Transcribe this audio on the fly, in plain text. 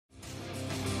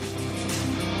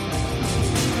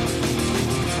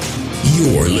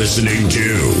You're listening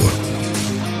to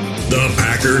the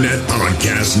Packernet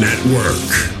Podcast Network.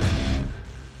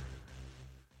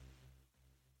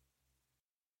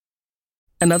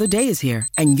 Another day is here,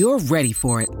 and you're ready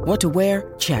for it. What to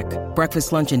wear? Check.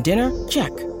 Breakfast, lunch, and dinner?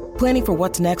 Check. Planning for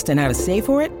what's next and how to save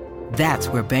for it? That's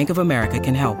where Bank of America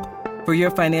can help. For your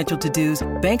financial to-dos,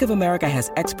 Bank of America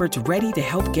has experts ready to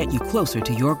help get you closer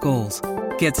to your goals.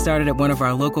 Get started at one of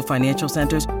our local financial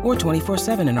centers or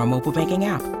 24/7 in our mobile banking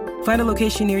app. Find a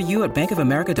location near you at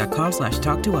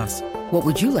bankofamerica.com/talktous. What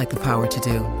would you like the power to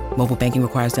do? Mobile banking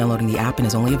requires downloading the app and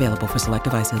is only available for select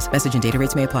devices. Message and data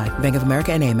rates may apply. Bank of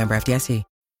America N.A., member FDIC.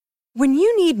 When you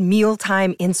need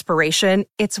mealtime inspiration,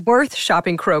 it's worth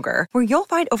shopping Kroger, where you'll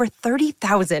find over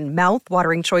 30,000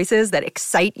 mouth-watering choices that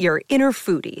excite your inner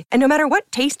foodie. And no matter what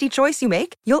tasty choice you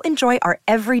make, you'll enjoy our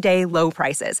everyday low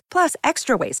prices, plus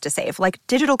extra ways to save, like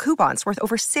digital coupons worth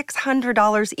over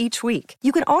 $600 each week.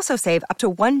 You can also save up to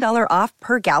 $1 off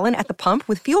per gallon at the pump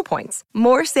with fuel points.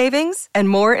 More savings and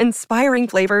more inspiring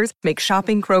flavors make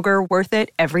shopping Kroger worth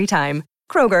it every time.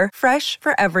 Kroger, fresh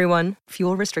for everyone.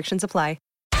 Fuel restrictions apply.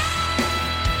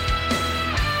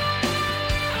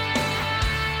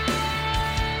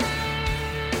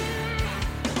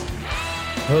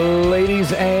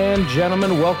 Ladies and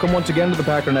gentlemen, welcome once again to the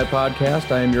Packernet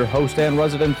Podcast. I am your host and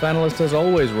resident panelist, as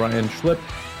always, Ryan Schlip.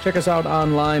 Check us out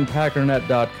online,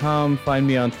 packernet.com. Find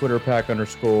me on Twitter,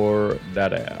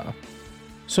 pack_data.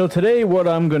 So today what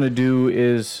I'm going to do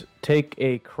is take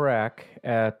a crack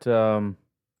at looking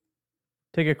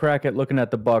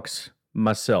at the Bucs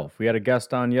myself. We had a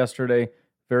guest on yesterday.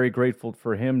 Very grateful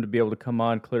for him to be able to come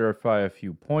on, clarify a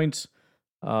few points.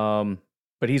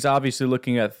 But he's obviously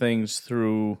looking at things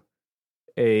through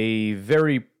a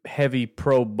very heavy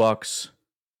pro-Bucs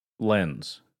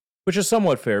lens, which is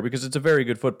somewhat fair because it's a very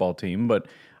good football team, but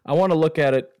I want to look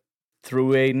at it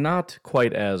through a not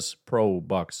quite as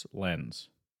pro-Bucs lens.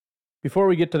 Before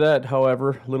we get to that,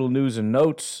 however, little news and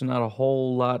notes, not a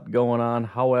whole lot going on.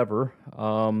 However,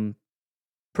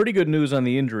 pretty good news on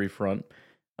the injury front.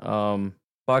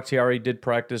 Bakhtiari did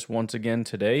practice once again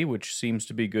today, which seems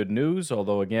to be good news,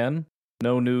 although again,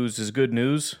 no news is good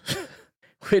news,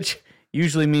 which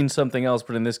usually means something else,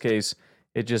 but in this case,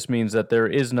 it just means that there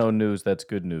is no news that's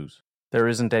good news. There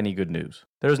isn't any good news.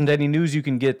 There isn't any news you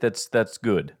can get that's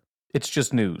good. It's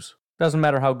just news. Doesn't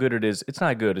matter how good it is, it's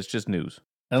not good, it's just news.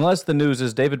 Unless the news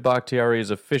is David Bakhtiari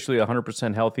is officially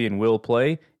 100% healthy and will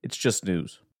play, it's just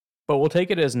news. But we'll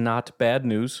take it as not bad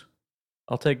news.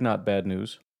 I'll take not bad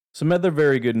news. Some other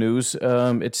very good news.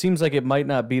 It seems like it might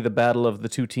not be the battle of the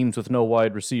two teams with no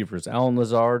wide receivers. Allen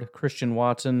Lazard, Christian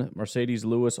Watson, Mercedes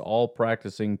Lewis all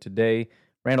practicing today.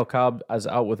 Randall Cobb is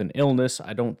out with an illness.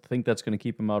 I don't think that's going to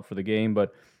keep him out for the game.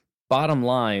 But bottom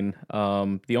line,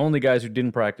 the only guys who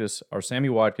didn't practice are Sammy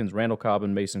Watkins, Randall Cobb,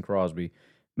 and Mason Crosby.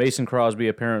 Mason Crosby,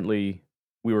 apparently,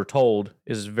 we were told,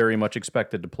 is very much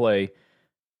expected to play.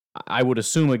 I would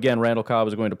assume, again, Randall Cobb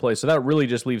is going to play. So that really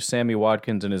just leaves Sammy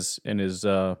Watkins and his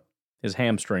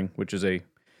hamstring, which is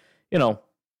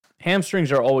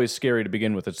hamstrings are always scary to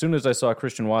begin with. As soon as I saw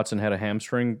Christian Watson had a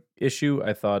hamstring issue,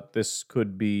 I thought this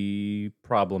could be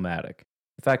problematic.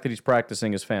 The fact that he's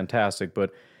practicing is fantastic,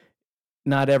 but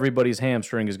not everybody's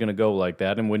hamstring is going to go like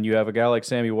that. And when you have a guy like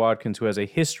Sammy Watkins who has a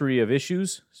history of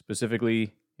issues,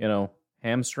 specifically,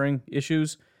 hamstring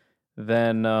issues,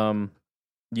 then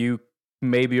you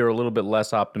maybe are a little bit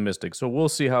less optimistic. So we'll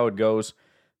see how it goes.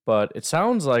 But it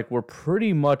sounds like we're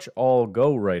pretty much all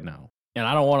go right now. And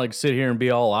I don't want to sit here and be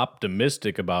all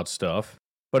optimistic about stuff,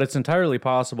 but it's entirely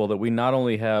possible that we not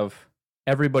only have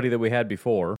everybody that we had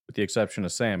before, with the exception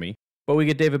of Sammy, but we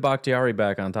get David Bakhtiari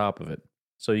back on top of it.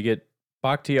 So you get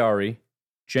Bakhtiari,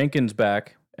 Jenkins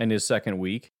back in his second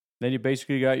week. Then you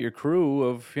basically got your crew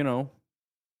of,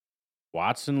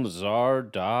 Watson,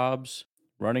 Lazard, Dobbs,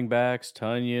 running backs,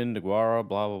 Tunyon, DeGuara,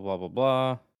 blah, blah, blah, blah,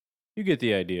 blah. You get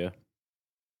the idea.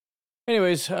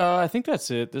 Anyways, I think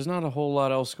that's it. There's not a whole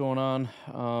lot else going on.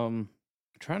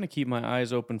 Trying to keep my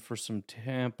eyes open for some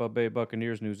Tampa Bay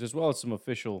Buccaneers news, as well as some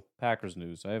official Packers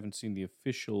news. I haven't seen the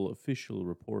official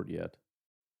report yet.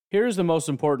 Here's the most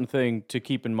important thing to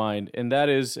keep in mind, and that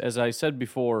is, as I said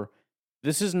before,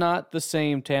 this is not the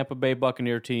same Tampa Bay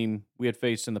Buccaneer team we had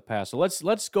faced in the past. So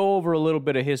let's go over a little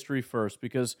bit of history first,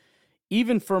 because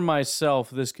even for myself,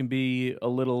 this can be a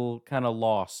little kind of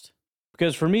lost.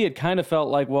 Because for me, it kind of felt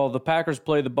like, well, the Packers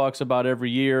play the Bucs about every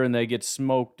year, and they get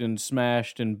smoked and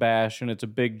smashed and bashed, and it's a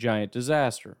big, giant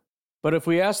disaster. But if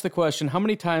we ask the question, how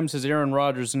many times has Aaron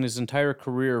Rodgers in his entire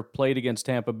career played against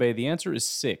Tampa Bay? The answer is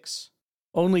 6.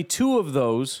 Only 2 of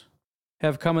those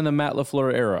have come in the Matt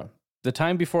LaFleur era. The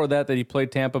time before that he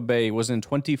played Tampa Bay was in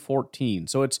 2014.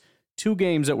 So it's 2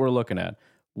 games that we're looking at.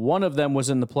 One of them was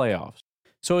in the playoffs.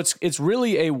 So it's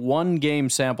really a 1-game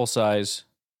sample size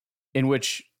in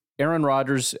which Aaron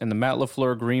Rodgers and the Matt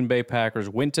LaFleur Green Bay Packers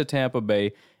went to Tampa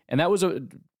Bay, and that was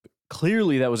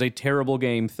clearly a terrible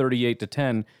game,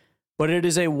 38-10, but it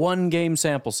is a 1-game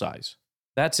sample size.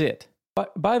 That's it.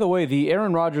 But by the way, the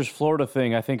Aaron Rodgers Florida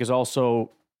thing I think is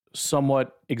also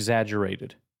somewhat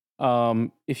exaggerated.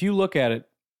 If you look at it,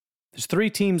 there's 3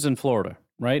 teams in Florida,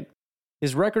 right?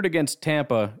 His record against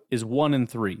Tampa is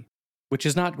 1-3, which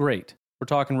is not great. We're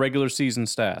talking regular season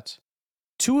stats.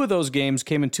 2 of those games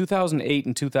came in 2008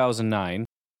 and 2009.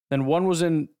 Then one was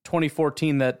in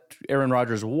 2014 that Aaron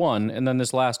Rodgers won, and then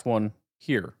this last one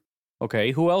here.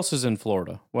 Okay, who else is in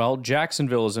Florida? Well,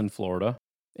 Jacksonville is in Florida.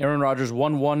 Aaron Rodgers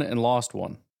won 1 and lost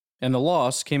 1. And the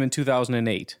loss came in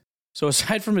 2008. So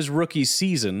aside from his rookie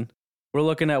season, we're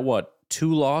looking at what,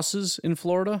 2 losses in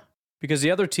Florida? Because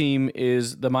the other team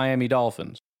is the Miami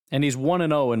Dolphins, and he's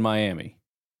 1-0 in Miami.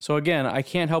 So again, I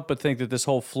can't help but think that this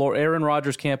whole Aaron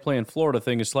Rodgers can't play in Florida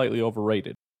thing is slightly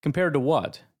overrated. Compared to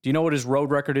what? Do you know what his road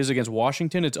record is against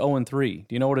Washington? It's 0-3.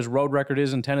 Do you know what his road record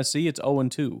is in Tennessee? It's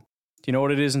 0-2. Do you know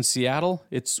what it is in Seattle?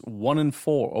 It's 1-4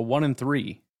 or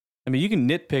 1-3. I mean, you can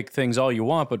nitpick things all you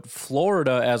want, but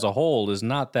Florida as a whole is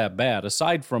not that bad,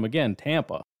 aside from, again,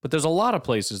 Tampa. But there's a lot of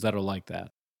places that are like that.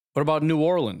 What about New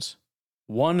Orleans?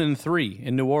 1-3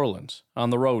 in New Orleans on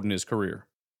the road in his career.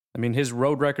 I mean, his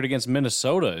road record against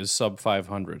Minnesota is sub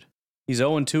 500. He's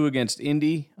 0-2 against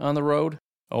Indy on the road,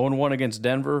 0-1 against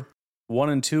Denver,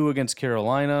 1-2 against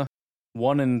Carolina,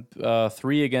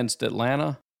 1-3 against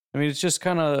Atlanta. I mean, it's just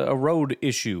kind of a road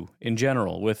issue in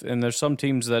general. And there's some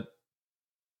teams that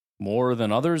more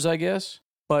than others, I guess.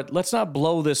 But let's not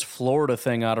blow this Florida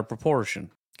thing out of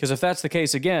proportion. Because if that's the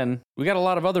case again, we got a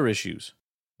lot of other issues.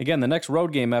 Again, the next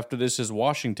road game after this is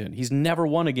Washington. He's never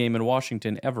won a game in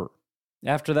Washington ever.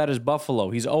 After that is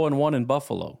Buffalo. He's 0-1 in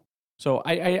Buffalo. So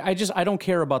I don't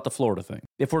care about the Florida thing.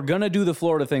 If we're going to do the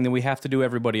Florida thing, then we have to do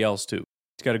everybody else too.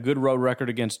 He's got a good road record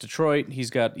against Detroit. He's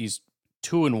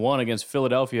 2-1 against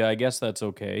Philadelphia. I guess that's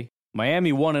okay.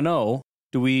 Miami 1-0.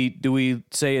 Do we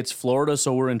say it's Florida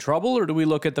so we're in trouble, or do we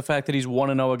look at the fact that he's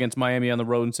 1-0 against Miami on the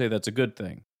road and say that's a good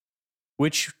thing?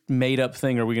 Which made-up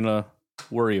thing are we going to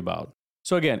worry about?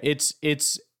 So again,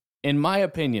 it's in my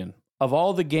opinion, of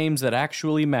all the games that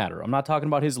actually matter, I'm not talking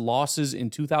about his losses in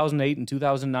 2008 and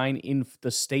 2009 in the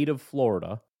state of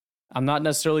Florida. I'm not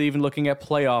necessarily even looking at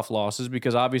playoff losses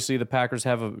because obviously the Packers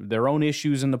have their own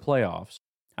issues in the playoffs.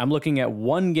 I'm looking at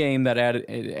one game that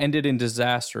ended in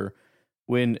disaster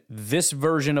when this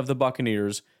version of the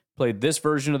Buccaneers played this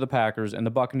version of the Packers and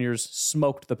the Buccaneers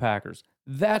smoked the Packers.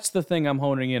 That's the thing I'm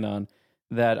honing in on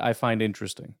that I find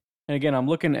interesting. And again, I'm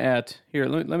looking at here.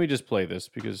 Let me just play this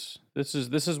because this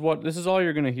is all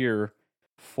you're going to hear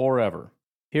forever.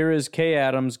 Here is Kay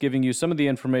Adams giving you some of the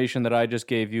information that I just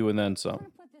gave you and then some. I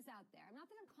want to put this out there. Not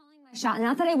that I'm calling my shot,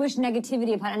 not that I wish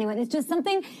negativity upon anyone. It's just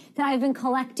something that I've been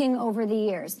collecting over the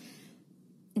years.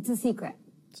 It's a secret.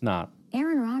 It's not.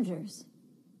 Aaron Rodgers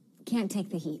can't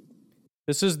take the heat.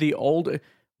 This is the old.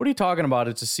 What are you talking about?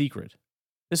 It's a secret.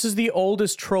 This is the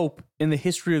oldest trope in the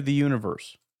history of the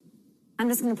universe. I'm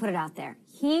just going to put it out there.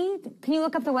 Can you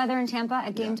look up the weather in Tampa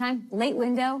at game time? Late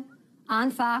window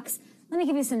on Fox. Let me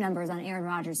give you some numbers on Aaron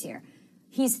Rodgers here.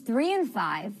 He's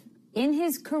 3-5 in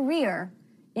his career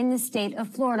in the state of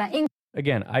Florida.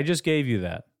 Again, I just gave you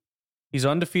that. He's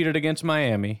undefeated against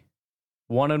Miami,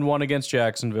 1-1 against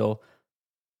Jacksonville,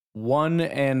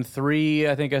 1-3,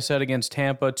 I think I said, against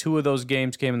Tampa. 2 of those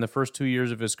games came in the first 2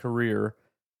 years of his career,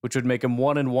 which would make him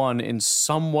 1-1 in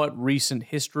somewhat recent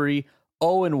history,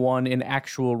 0-1 in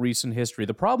actual recent history.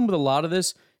 The problem with a lot of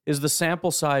this is the sample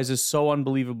size is so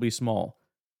unbelievably small.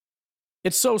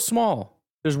 It's so small.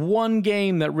 There's one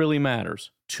game that really matters.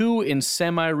 2 in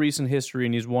semi-recent history,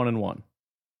 and he's 1-1.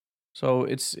 So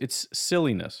it's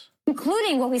silliness.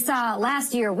 Including what we saw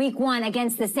last year, week 1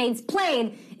 against the Saints,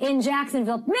 played in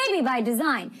Jacksonville, maybe by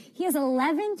design. He has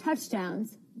 11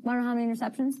 touchdowns. Want to know how many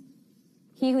interceptions?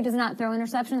 He who does not throw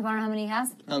interceptions, want to know how many he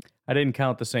has? I didn't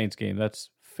count the Saints game.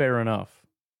 That's fair enough.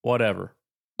 Whatever.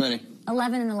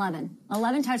 11 and 11.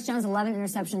 11 touchdowns, 11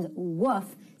 interceptions.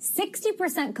 Woof.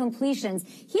 60% completions.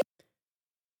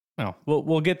 Well,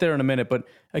 we'll get there in a minute, but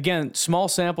again, small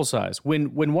sample size.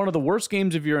 When one of the worst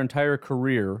games of your entire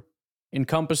career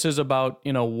encompasses about,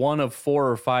 1 of 4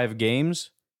 or 5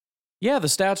 games, yeah, the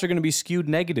stats are going to be skewed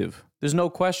negative. There's no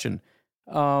question.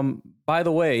 By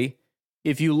the way,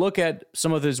 if you look at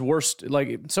some of his worst,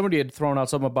 like somebody had thrown out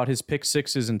something about his pick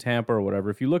sixes in Tampa or whatever.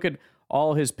 If you look at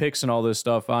all his picks and all this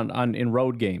stuff in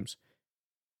road games,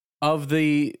 of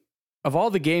all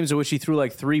the games in which he threw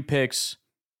like 3 picks,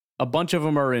 A bunch of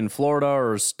them are in Florida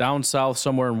or down south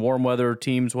somewhere in warm weather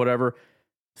teams, whatever.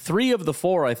 3 of the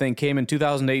 4, I think, came in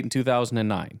 2008 and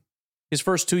 2009. His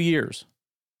first 2 years.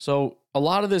 So a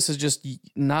lot of this is just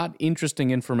not interesting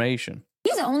information.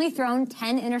 He's only thrown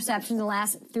 10 interceptions in the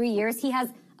last 3 years. He has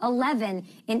 11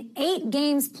 in 8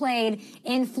 games played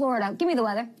in Florida. Give me the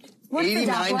weather. What's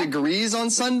 89 degrees on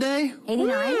Sunday?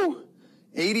 89? Woo!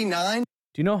 89?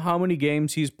 Do you know how many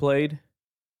games he's played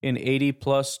in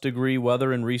 80-plus degree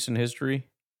weather in recent history?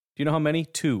 Do you know how many?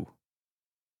 2.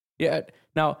 Yeah,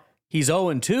 now, he's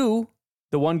 0-2.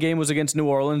 The one game was against New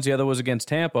Orleans, the other was against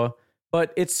Tampa.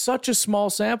 But it's such a small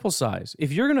sample size.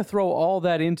 If you're going to throw all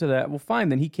that into that, well, fine,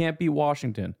 then he can't beat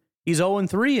Washington. He's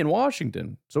 0-3 in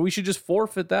Washington, so we should just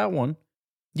forfeit that one.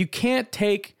 You can't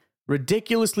take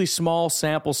ridiculously small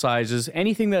sample sizes,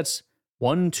 anything that's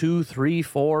 1, 2, 3,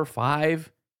 4,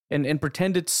 5, and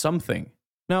pretend it's something.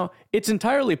 Now, it's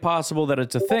entirely possible that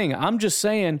it's a thing. I'm just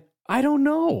saying, I don't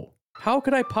know. How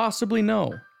could I possibly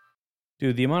know?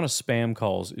 Dude, the amount of spam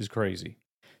calls is crazy.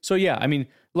 So yeah, I mean,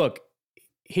 look,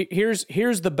 here's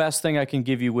the best thing I can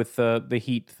give you with the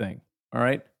Heat thing, all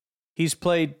right? He's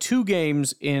played 2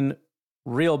 games in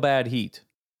real bad heat.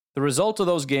 The result of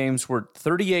those games were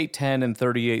 38-10 and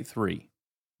 38-3.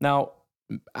 Now,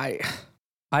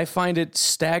 I find it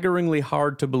staggeringly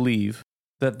hard to believe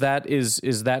that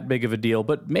is that big of a deal,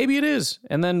 but maybe it is,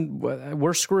 and then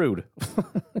we're screwed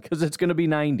because it's going to be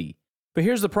 90. But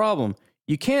here's the problem.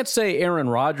 You can't say Aaron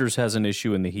Rodgers has an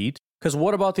issue in the Heat, because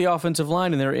what about the offensive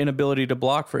line and their inability to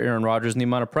block for Aaron Rodgers and the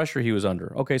amount of pressure he was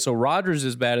under? Okay, so Rodgers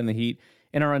is bad in the Heat,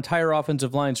 and our entire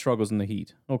offensive line struggles in the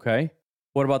Heat. Okay.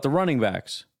 What about the running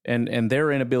backs and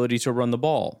their inability to run the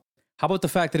ball? How about the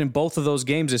fact that in both of those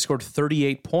games they scored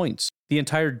 38 points? The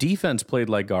entire defense played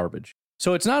like garbage.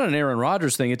 So it's not an Aaron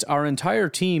Rodgers thing. It's our entire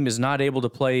team is not able to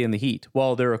play in the heat.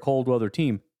 Well, they're a cold weather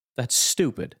team. That's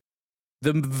stupid.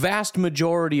 The vast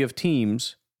majority of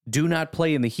teams do not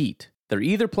play in the heat. They're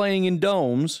either playing in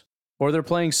domes or they're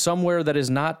playing somewhere that is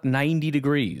not 90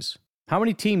 degrees. How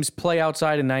many teams play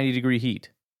outside in 90-degree heat?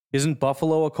 Isn't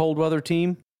Buffalo a cold weather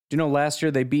team? Do you know last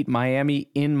year they beat Miami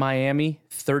in Miami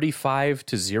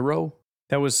 35-0?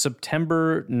 That was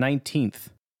September 19th.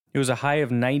 It was a high of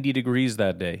 90 degrees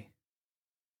that day.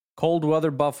 Cold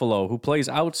weather Buffalo, who plays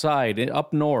outside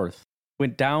up north,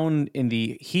 went down in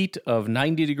the heat of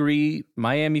 90-degree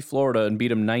Miami, Florida, and beat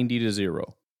them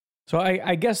 90-0. So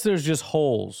I guess there's just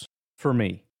holes for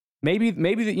me. Maybe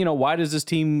why does this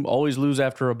team always lose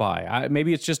after a bye?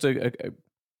 Maybe it's just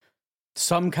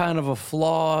some kind of a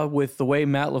flaw with the way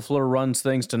Matt LaFleur runs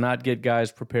things to not get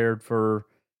guys prepared for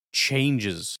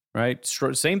changes, right?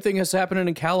 Same thing is happening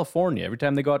in California. Every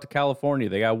time they go out to California,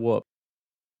 they got whooped.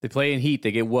 They play in heat,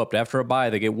 they get whooped. After a bye,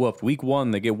 they get whooped. Week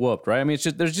 1, they get whooped, right? I mean,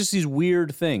 there's just these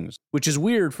weird things, which is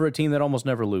weird for a team that almost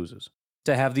never loses,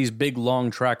 to have these big,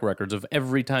 long track records of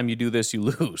every time you do this, you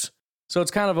lose. So it's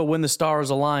kind of a when the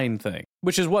stars align thing,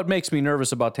 which is what makes me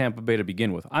nervous about Tampa Bay to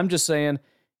begin with. I'm just saying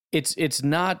it's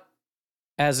not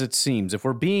as it seems. If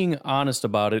we're being honest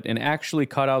about it and actually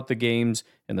cut out the games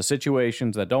and the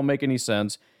situations that don't make any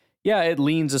sense, yeah, it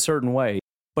leans a certain way.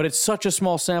 But it's such a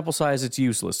small sample size, it's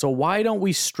useless. So why don't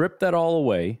we strip that all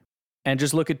away and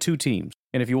just look at 2 teams?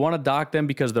 And if you want to dock them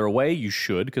because they're away, you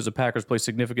should, because the Packers play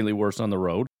significantly worse on the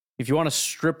road. If you want to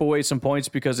strip away some points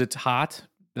because it's hot,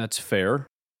 that's fair.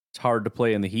 It's hard to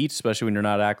play in the heat, especially when you're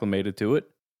not acclimated to it.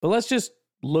 But let's just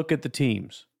look at the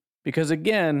teams. Because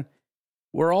again,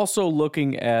 we're also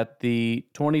looking at the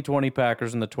 2020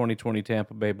 Packers and the 2020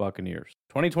 Tampa Bay Buccaneers.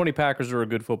 2020 Packers are a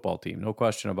good football team, no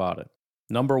question about it.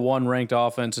 Number 1 ranked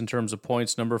offense in terms of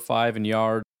points, number 5 in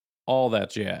yards, all that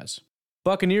jazz.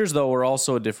 Buccaneers, though, were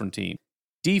also a different team.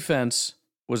 Defense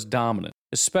was dominant,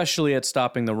 especially at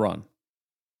stopping the run.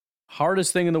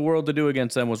 Hardest thing in the world to do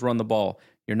against them was run the ball.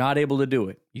 You're not able to do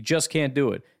it. You just can't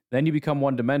do it. Then you become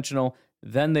one-dimensional.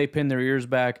 Then they pin their ears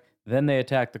back. Then they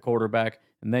attack the quarterback,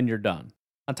 and then you're done.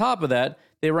 On top of that,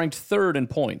 they ranked 3rd in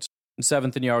points and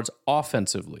 7th in yards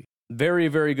offensively. Very,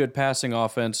 very good passing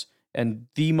offense and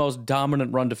the most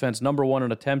dominant run defense, number 1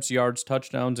 in attempts, yards,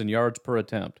 touchdowns, and yards per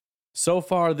attempt. So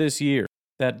far this year,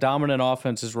 that dominant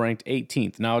offense is ranked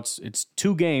 18th. Now, it's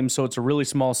 2 games, so it's a really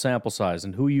small sample size,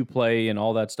 and who you play and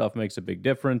all that stuff makes a big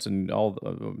difference and all,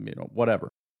 whatever.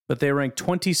 But they rank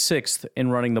 26th in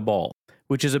running the ball,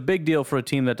 which is a big deal for a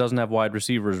team that doesn't have wide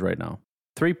receivers right now.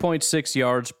 3.6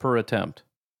 yards per attempt.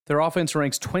 Their offense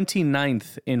ranks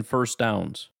 29th in first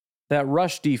downs. That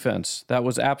rush defense, that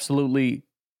was absolutely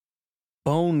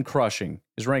bone-crushing,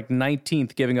 is ranked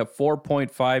 19th, giving up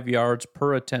 4.5 yards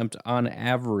per attempt on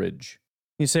average.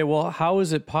 You say, well, how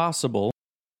is it possible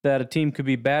that a team could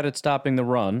be bad at stopping the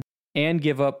run, and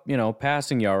give up,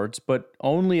 passing yards, but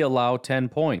only allow 10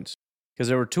 points. Because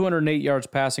there were 208 yards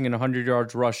passing and 100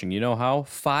 yards rushing. You know how?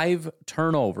 5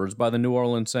 turnovers by the New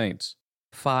Orleans Saints.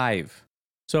 5.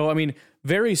 So,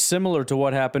 very similar to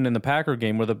what happened in the Packer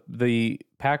game, where the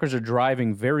Packers are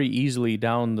driving very easily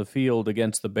down the field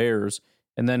against the Bears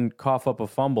and then cough up a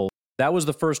fumble. That was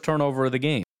the first turnover of the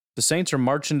game. The Saints are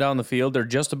marching down the field. They're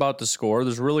just about to score.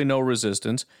 There's really no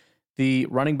resistance. The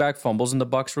running back fumbles and the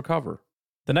Bucs recover.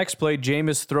 The next play,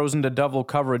 Jameis throws into double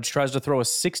coverage, tries to throw a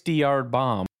 60-yard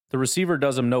bomb. The receiver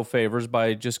does him no favors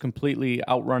by just completely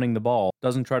outrunning the ball.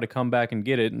 Doesn't try to come back and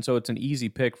get it, and so it's an easy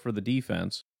pick for the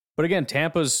defense. But again,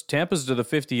 Tampa's to the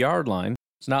 50-yard line.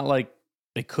 It's not like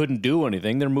they couldn't do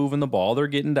anything. They're moving the ball. They're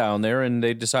getting down there, and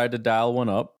they decide to dial one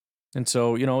up. And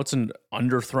so, it's an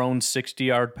underthrown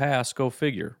 60-yard pass. Go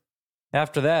figure.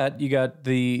 After that, you got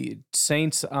the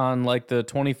Saints on like the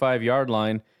 25-yard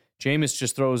line. Jameis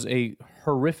just throws a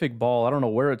horrific ball. I don't know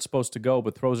where it's supposed to go,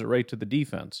 but throws it right to the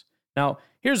defense. Now,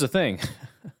 here's the thing.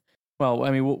 Well,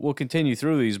 we'll continue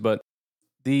through these, but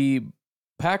the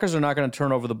Packers are not going to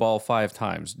turn over the ball 5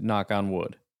 times, knock on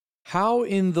wood. How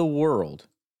in the world,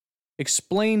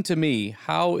 explain to me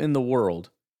how in the world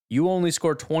you only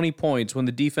score 20 points when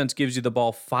the defense gives you the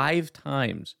ball 5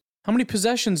 times? How many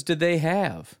possessions did they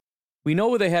have? We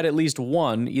know they had at least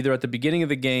one, either at the beginning of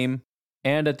the game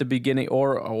and at the beginning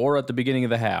or at the beginning of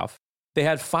the half. They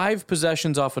had 5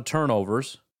 possessions off of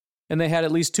turnovers, and they had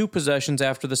at least 2 possessions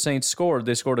after the Saints scored.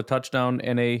 They scored a touchdown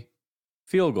and a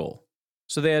field goal.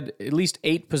 So they had at least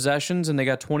 8 possessions, and they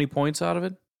got 20 points out of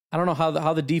it. I don't know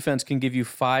how the defense can give you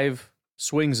 5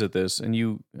 swings at this, and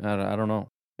I don't know.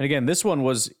 And again, this one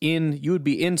was you would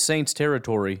be in Saints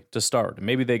territory to start.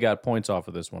 Maybe they got points off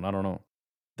of this one. I don't know.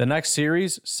 The next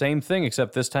series, same thing,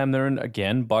 except this time they're in,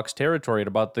 again, Bucs territory at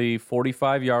about the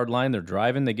 45-yard line. They're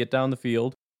driving, they get down the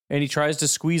field, and he tries to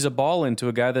squeeze a ball into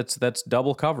a guy that's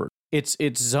double covered. It's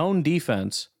zone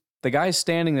defense. The guy's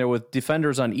standing there with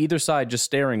defenders on either side just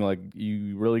staring like,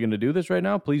 you really going to do this right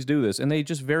now? Please do this. And they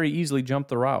just very easily jump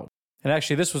the route. And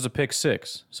actually, this was a pick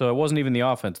 6, so it wasn't even the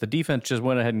offense. The defense just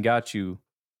went ahead and got you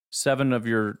 7 of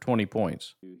your 20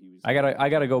 points. I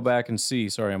gotta go back and see.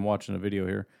 Sorry, I'm watching a video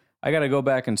here. I got to go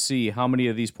back and see how many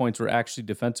of these points were actually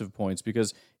defensive points,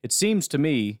 because it seems to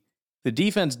me the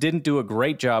defense didn't do a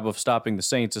great job of stopping the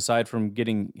Saints aside from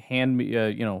getting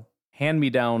hand-me-down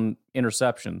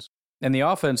interceptions. And the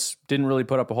offense didn't really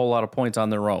put up a whole lot of points on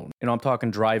their own. I'm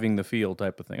talking driving the field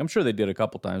type of thing. I'm sure they did a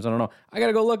couple times. I don't know. I got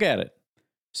to go look at it.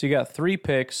 So you got 3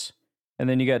 picks, and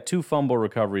then you got 2 fumble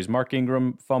recoveries. Mark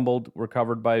Ingram fumbled,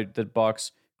 recovered by the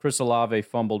Bucs. Chris Olave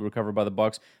fumbled, recovered by the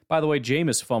Bucs. By the way,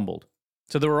 Jameis fumbled.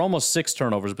 So there were almost 6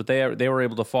 turnovers, but they were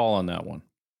able to fall on that one.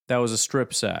 That was a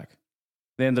strip sack.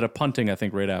 They ended up punting, I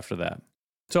think, right after that.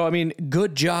 So,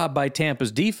 good job by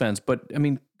Tampa's defense, but,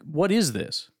 what is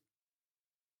this?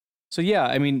 So,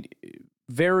 yeah,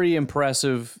 very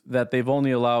impressive that they've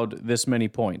only allowed this many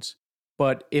points.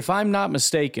 But if I'm not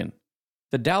mistaken,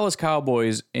 the Dallas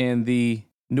Cowboys and the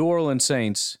New Orleans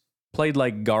Saints played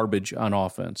like garbage on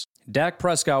offense. Dak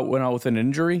Prescott went out with an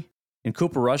injury, and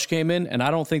Cooper Rush came in, and I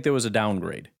don't think there was a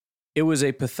downgrade. It was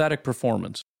a pathetic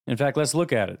performance. In fact, let's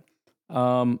look at it.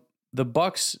 The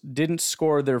Bucs didn't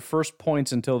score their first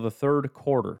points until the 3rd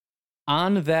quarter.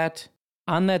 On that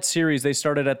series, they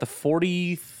started at the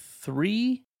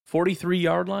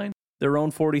 43-yard line, their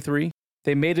own 43.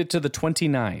 They made it to the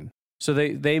 29. So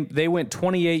they went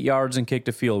 28 yards and kicked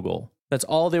a field goal. That's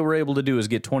all they were able to do, is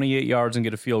get 28 yards and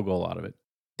get a field goal out of it.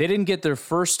 They didn't get their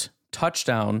first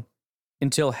touchdown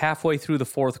until halfway through the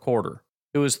 4th quarter.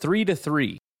 It was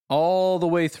 3-3 all the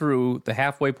way through the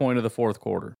halfway point of the 4th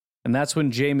quarter. And that's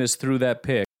when Jameis threw that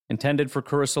pick, intended for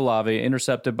Chris Olave,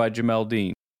 intercepted by Jamel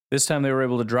Dean. This time they were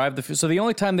able to drive the field. So the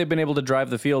only time they've been able to drive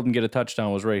the field and get a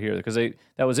touchdown was right here, because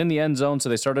that was in the end zone, so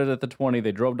they started at the 20,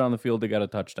 they drove down the field, they got a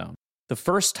touchdown. The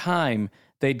first time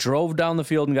they drove down the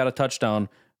field and got a touchdown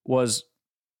was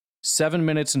 7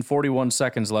 minutes and 41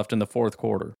 seconds left in the 4th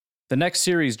quarter. The next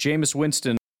series, Jameis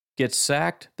Winston gets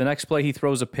sacked. The next play, he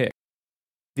throws a pick.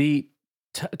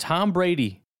 Tom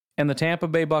Brady and the Tampa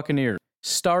Bay Buccaneers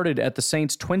started at the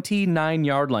Saints'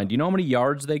 29-yard line. Do you know how many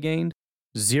yards they gained?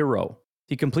 0.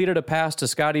 He completed a pass to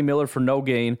Scotty Miller for no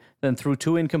gain, then threw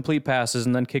 2 incomplete passes,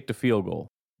 and then kicked a field goal.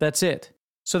 That's it.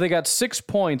 So they got 6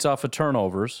 points off of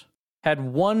turnovers, had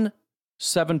 1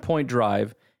 7-point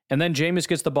drive, and then Jameis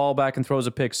gets the ball back and throws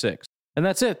a pick 6. And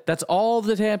that's it. That's all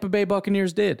the Tampa Bay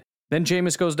Buccaneers did. Then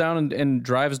Jameis goes down and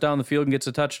drives down the field and gets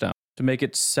a touchdown to make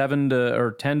it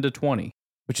 10-20,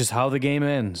 which is how the game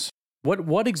ends.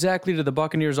 What exactly did the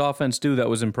Buccaneers offense do that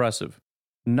was impressive?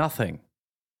 Nothing.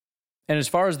 And as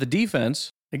far as the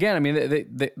defense, Again, I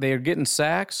mean, they are getting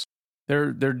sacks.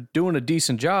 They're doing a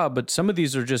decent job, but some of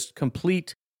these are just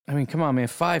complete. I mean, come on, man,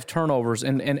 5 turnovers,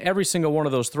 and every single one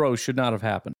of those throws should not have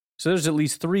happened. So there's at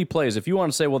least 3 plays. If you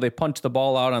want to say, well, they punched the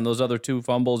ball out on those other 2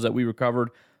 fumbles that we recovered,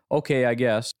 okay, I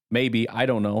guess. Maybe. I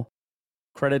don't know.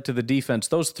 Credit to the defense.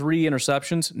 Those 3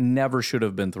 interceptions never should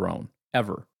have been thrown,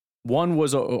 ever. One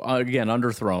was, again,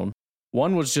 underthrown.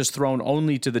 One was just thrown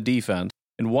only to the defense,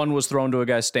 and one was thrown to a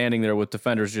guy standing there with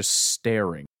defenders just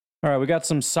staring. All right, we got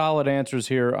some solid answers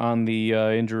here on the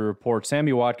injury report.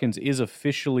 Sammy Watkins is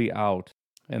officially out.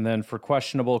 And then for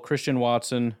questionable, Christian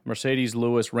Watson, Mercedes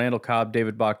Lewis, Randall Cobb,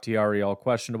 David Bakhtiari, all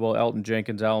questionable. Elton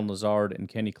Jenkins, Alan Lazard, and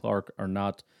Kenny Clark are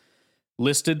not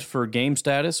listed for game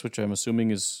status, which I'm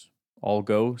assuming is all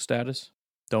go status.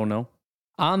 Don't know.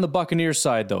 On the Buccaneers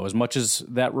side, though, as much as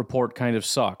that report kind of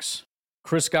sucks,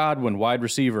 Chris Godwin, wide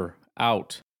receiver,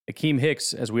 out. Akeem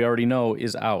Hicks, as we already know,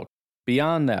 is out.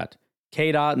 Beyond that,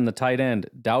 Cade Otton, the tight end,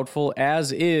 doubtful,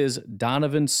 as is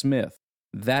Donovan Smith.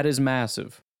 That is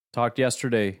massive. Talked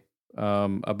yesterday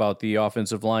about the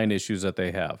offensive line issues that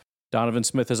they have. Donovan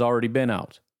Smith has already been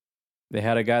out. They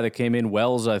had a guy that came in,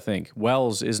 Wells, I think.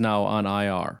 Wells is now on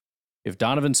IR. If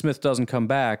Donovan Smith doesn't come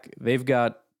back, they've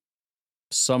got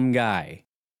some guy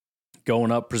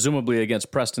going up, presumably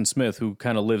against Preston Smith, who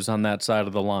kind of lives on that side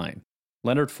of the line.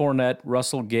 Leonard Fournette,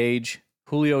 Russell Gage,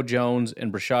 Julio Jones,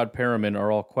 and Brashad Perriman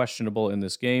are all questionable in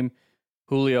this game.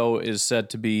 Julio is said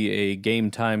to be a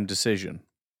game-time decision.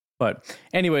 But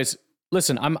anyways,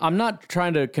 listen, I'm not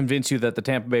trying to convince you that the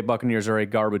Tampa Bay Buccaneers are a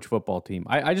garbage football team.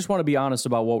 I just want to be honest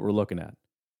about what we're looking at.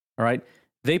 All right?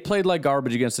 They played like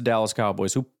garbage against the Dallas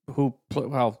Cowboys,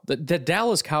 the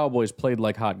Dallas Cowboys played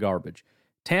like hot garbage.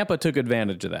 Tampa took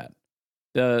advantage of that.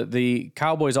 The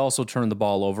Cowboys also turned the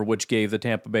ball over, which gave the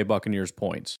Tampa Bay Buccaneers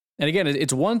points. And again,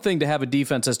 it's one thing to have a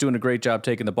defense that's doing a great job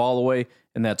taking the ball away,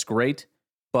 and that's great.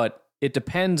 But it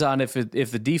depends on if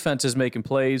the defense is making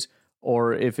plays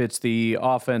or if it's the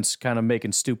offense kind of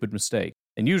making stupid mistakes.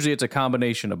 And usually it's a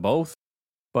combination of both.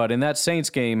 But in that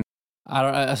Saints game,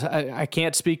 I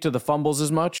can't speak to the fumbles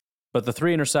as much, but the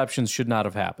 3 interceptions should not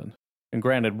have happened. And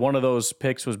granted, one of those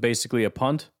picks was basically a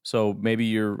punt, so maybe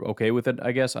you're okay with it,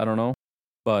 I guess. I don't know.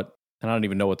 But, and I don't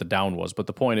even know what the down was, but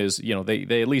the point is,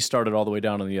 they at least started all the way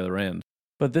down on the other end.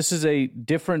 But this is a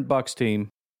different Bucs team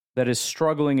that is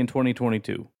struggling in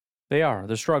 2022.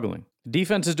 They're struggling. The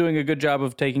defense is doing a good job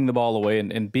of taking the ball away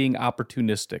and being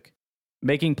opportunistic,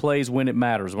 making plays when it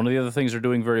matters. One of the other things they're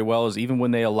doing very well is even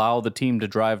when they allow the team to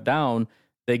drive down,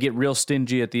 they get real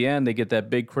stingy at the end. They get that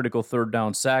big critical 3rd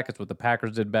down sack. It's what the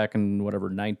Packers did back in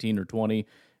 19 or 20,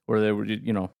 where they were,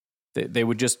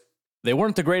 they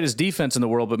weren't the greatest defense in the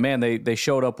world, but man, they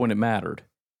showed up when it mattered.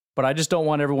 But I just don't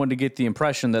want everyone to get the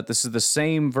impression that this is the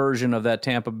same version of that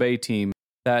Tampa Bay team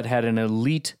that had an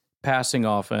elite passing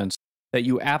offense that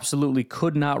you absolutely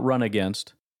could not run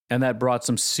against, and that brought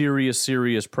some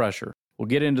serious pressure. We'll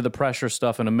get into the pressure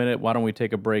stuff in a minute. Why don't we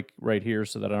take a break right here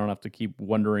so that I don't have to keep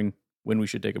wondering when we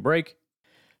should take a break.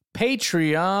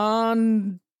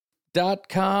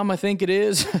 Patreon.com, I think it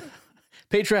is.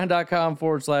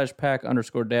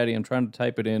 Patreon.com/pack_daddy. I'm trying to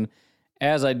type it in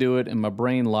as I do it, and my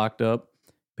brain locked up.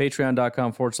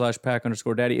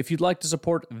 Patreon.com/pack_daddy. If you'd like to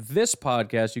support this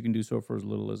podcast, you can do so for as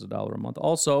little as $1 a month.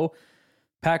 Also,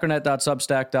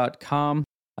 packernet.substack.com.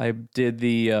 I did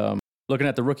the looking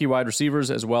at the rookie wide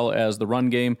receivers as well as the run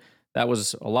game. That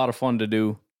was a lot of fun to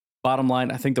do. Bottom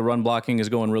line, I think the run blocking is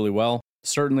going really well.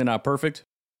 Certainly not perfect.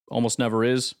 Almost never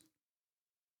is.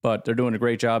 But they're doing a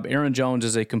great job. Aaron Jones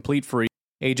is a complete freak.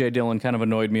 A.J. Dillon kind of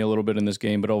annoyed me a little bit in this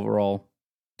game, but overall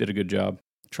did a good job.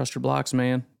 Trust your blocks,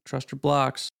 man. Trust your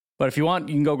blocks. But if you want,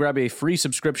 you can go grab a free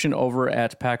subscription over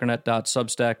at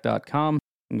packernet.substack.com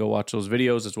and go watch those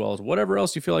videos as well as whatever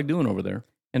else you feel like doing over there.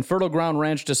 And Fertile Ground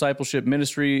Ranch Discipleship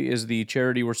Ministry is the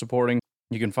charity we're supporting.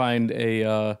 You can find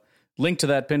a link to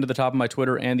that pinned to the top of my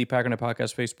Twitter and the Packernet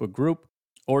Podcast Facebook group,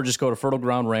 or just go to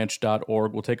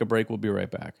fertilegroundranch.org. We'll take a break. We'll be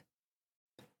right back.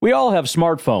 We all have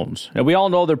smartphones, and we all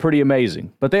know they're pretty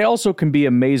amazing, but they also can be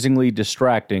amazingly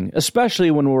distracting, especially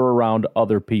when we're around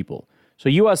other people. So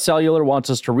US Cellular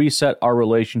wants us to reset our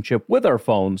relationship with our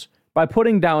phones by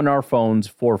putting down our phones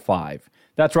for $5.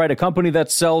 That's right, a company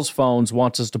that sells phones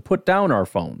wants us to put down our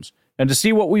phones. And to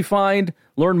see what we find,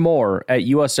 learn more at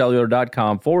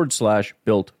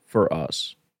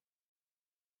uscellular.com/built-for-us.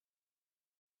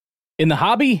 In the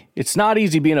hobby, it's not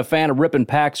easy being a fan of ripping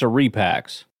packs or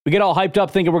repacks. We get all hyped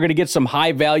up thinking we're going to get some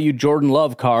high-value Jordan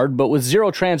Love card, but with zero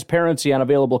transparency on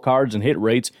available cards and hit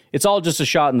rates, it's all just a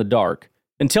shot in the dark.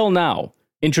 Until now,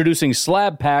 introducing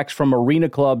slab packs from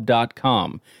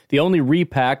arenaclub.com, the only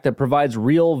repack that provides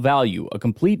real value, a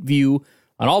complete view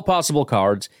on all possible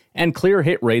cards and clear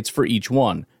hit rates for each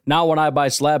one. Now when I buy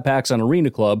slab packs on Arena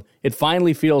Club, it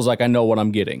finally feels like I know what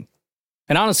I'm getting.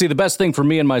 And honestly, the best thing for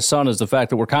me and my son is the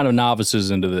fact that we're kind of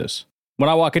novices into this. When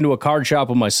I walk into a card shop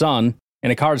with my son,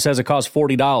 and a card says it costs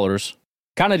 $40,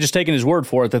 kind of just taking his word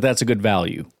for it that that's a good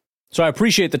value. So I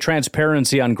appreciate the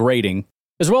transparency on grading,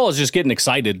 as well as just getting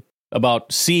excited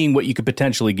about seeing what you could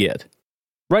potentially get.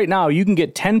 Right now, you can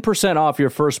get 10% off your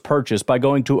first purchase by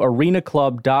going to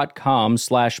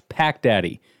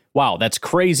arenaclub.com/packdaddy. Wow, that's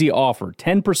crazy offer.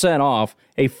 10% off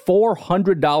a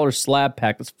 $400 slab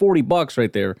pack. That's $40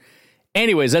 right there.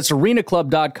 Anyways, that's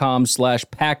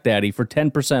arenaclub.com/packdaddy for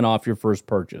 10% off your first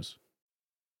purchase.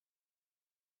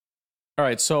 All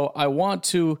right, so I want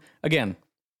to, again,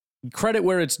 credit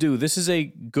where it's due. This is a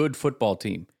good football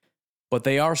team, but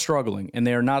they are struggling, and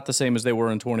they are not the same as they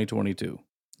were in 2022.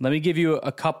 Let me give you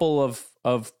a couple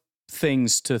of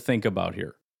things to think about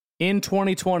here. In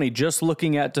 2020, just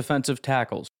looking at defensive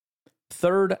tackles,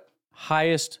 third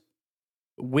highest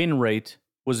win rate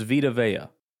was Vita Vea.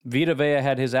 Vita Vea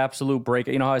had his absolute break.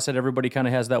 You know how I said everybody kind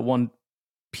of has that one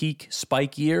peak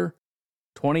spike year?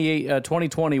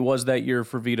 2020 was that year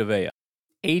for Vita Vea.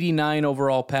 89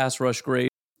 overall pass rush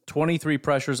grade, 23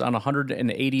 pressures on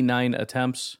 189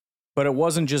 attempts. But it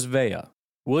wasn't just Vea.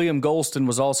 William Golston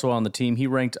was also on the team. He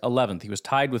ranked 11th. He was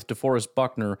tied with DeForest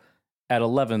Buckner at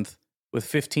 11th with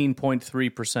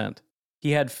 15.3%.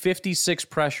 He had 56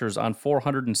 pressures on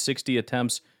 460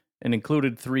 attempts and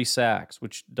included 3 sacks,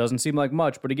 which doesn't seem like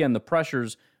much, but again, the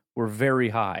pressures were very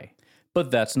high.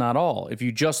 But that's not all. If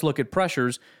you just look at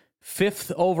pressures,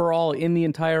 5th overall in the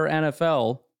entire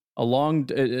NFL, along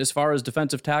as far as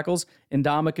defensive tackles,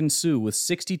 Ndamukong Suh with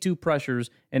 62 pressures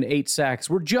and 8 sacks.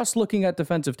 We're just looking at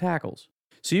defensive tackles.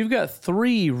 So you've got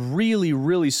 3 really,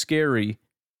 really scary.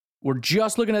 We're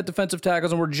just looking at defensive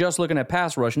tackles, and we're just looking at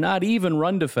pass rush, not even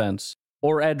run defense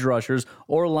or edge rushers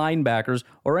or linebackers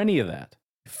or any of that.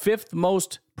 5th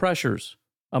most pressures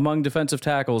among defensive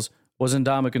tackles was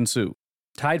Ndamukong Suh.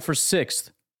 Tied for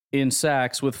 6th in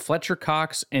sacks with Fletcher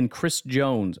Cox and Chris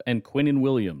Jones and Quinnen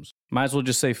Williams. Might as well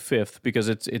just say 5th because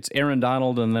it's Aaron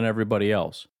Donald and then everybody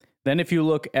else. Then if you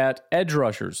look at edge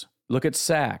rushers, look at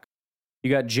sack. You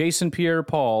got Jason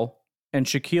Pierre-Paul and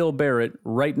Shaquille Barrett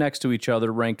right next to each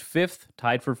other, ranked 5th,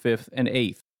 tied for 5th, and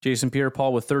 8th. Jason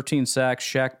Pierre-Paul with 13 sacks,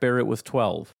 Shaq Barrett with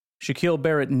 12. Shaquille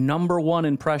Barrett, number 1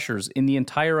 in pressures in the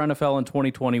entire NFL in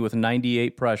 2020 with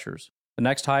 98 pressures. The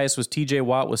next highest was TJ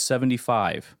Watt with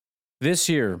 75. This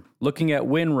year, looking at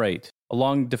win rate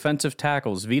along defensive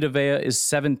tackles, Vita Vea is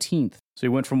 17th. So he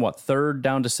went from 3rd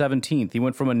down to 17th. He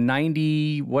went from a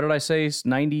 90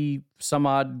 some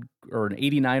odd or an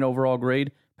 89 overall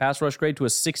grade, pass rush grade, to a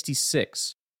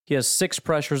 66. He has 6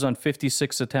 pressures on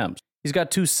 56 attempts. He's got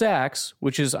 2 sacks,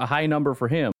 which is a high number for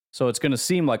him. So it's going to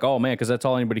seem like, oh man, because that's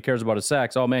all anybody cares about is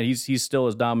sacks. Oh man, he's still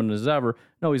as dominant as ever.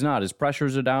 No, he's not. His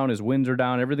pressures are down. His wins are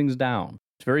down. Everything's down.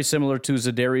 It's very similar to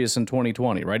Za'Darius in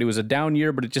 2020, right? It was a down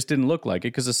year, but it just didn't look like it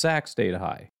because the sacks stayed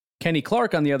high. Kenny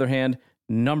Clark, on the other hand,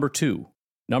 number 2.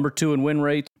 Number 2 in win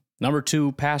rate. Number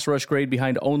 2 pass rush grade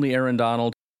behind only Aaron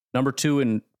Donald. Number 2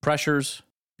 in pressures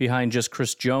behind just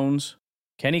Chris Jones.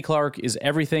 Kenny Clark is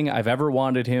everything I've ever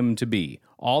wanted him to be.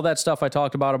 All that stuff I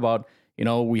talked about,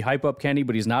 we hype up Kenny,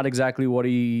 but he's not exactly what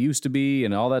he used to be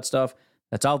and all that stuff,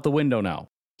 that's out the window now.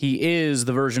 He is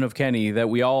the version of Kenny that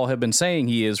we all have been saying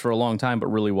he is for a long time, but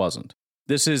really wasn't.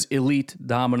 This is elite,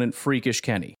 dominant, freakish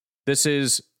Kenny. This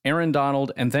is Aaron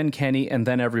Donald and then Kenny and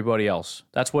then everybody else.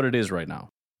 That's what it is right now.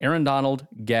 Aaron Donald,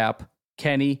 gap.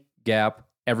 Kenny, gap.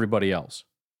 Everybody else.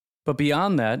 But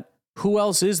beyond that, who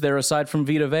else is there aside from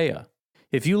Vita Vea?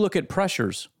 If you look at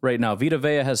pressures right now, Vita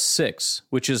Vea has 6,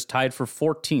 which is tied for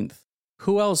 14th.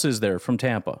 Who else is there from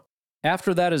Tampa?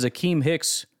 After that is Akeem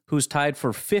Hicks, who's tied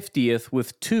for 50th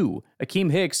with 2.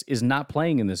 Akeem Hicks is not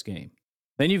playing in this game.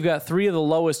 Then you've got 3 of the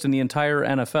lowest in the entire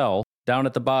NFL. Down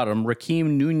at the bottom,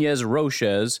 Rakeem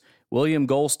Nunez-Roches, William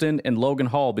Golston, and Logan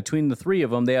Hall. Between the 3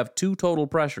 of them, they have 2 total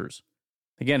pressures.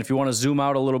 Again, if you want to zoom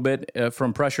out a little bit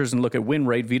from pressures and look at win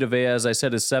rate, Vita Vea, as I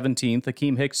said, is 17th.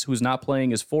 Akeem Hicks, who's not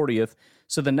playing, is 40th.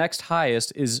 So the next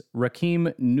highest is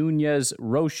Rakeem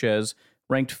Nunez-Roches,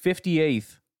 ranked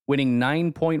 58th, winning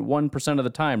 9.1% of the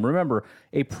time. Remember,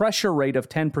 a pressure rate of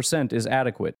 10% is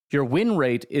adequate. Your win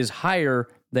rate is higher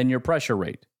than your pressure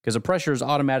rate, because a pressure is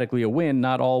automatically a win.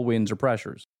 Not all wins are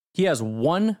pressures. He has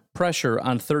 1 pressure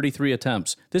on 33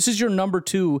 attempts. This is your number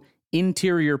 2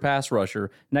 interior pass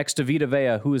rusher next to Vita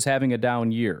Vea, who is having a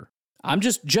down year. I'm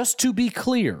just to be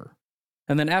clear.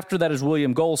 And then after that is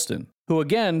William Golston,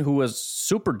 who was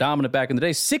super dominant back in the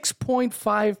day,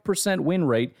 6.5% win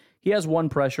rate. He has 1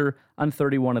 pressure on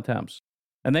 31 attempts.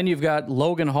 And then you've got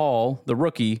Logan Hall, the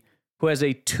rookie, who has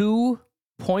a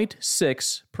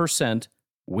 2.6%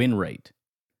 win rate.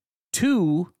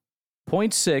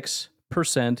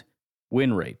 2.6%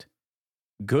 win rate.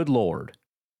 Good Lord.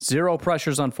 0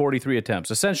 pressures on 43 attempts.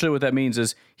 Essentially what that means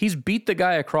is he's beat the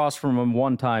guy across from him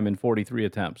one time in 43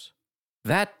 attempts.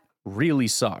 That really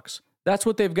sucks. That's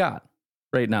what they've got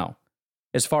right now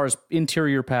as far as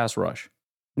interior pass rush.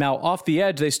 Now, off the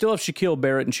edge, they still have Shaquille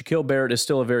Barrett, and Shaquille Barrett is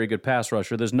still a very good pass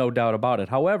rusher. There's no doubt about it.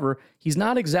 However, he's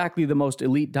not exactly the most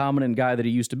elite dominant guy that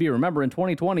he used to be. Remember, in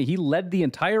 2020, he led the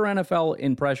entire NFL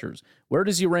in pressures. Where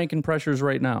does he rank in pressures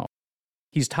right now?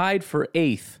 He's tied for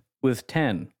 8th with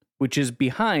 10, which is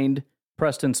behind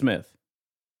Preston Smith.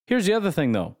 Here's the other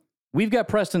thing, though. We've got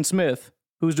Preston Smith,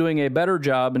 who's doing a better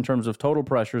job in terms of total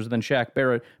pressures than Shaq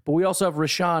Barrett, but we also have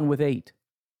Rashawn with 8.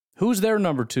 Who's their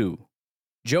number 2?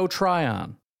 Joe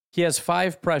Tryon. He has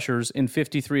 5 pressures in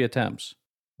 53 attempts.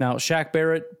 Now, Shaq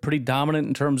Barrett, pretty dominant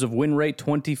in terms of win rate,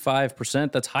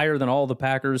 25%. That's higher than all the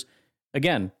Packers.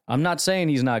 Again, I'm not saying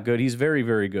he's not good. He's very,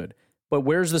 very good. But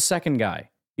where's the second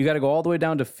guy? You got to go all the way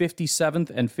down to 57th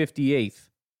and 58th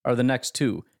are the next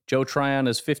 2. Joe Tryon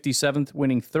is 57th,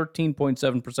 winning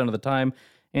 13.7% of the time.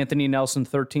 Anthony Nelson,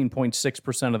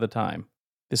 13.6% of the time.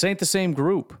 This ain't the same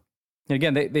group. And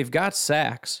again, they've got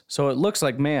sacks. So it looks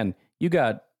like, man, you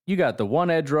got the one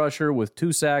edge rusher with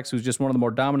 2 sacks who's just one of the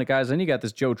more dominant guys. Then you got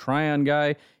this Joe Tryon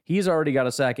guy. He's already got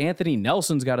a sack. Anthony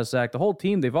Nelson's got a sack. The whole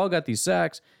team, they've all got these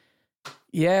sacks.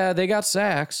 Yeah, they got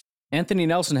sacks. Anthony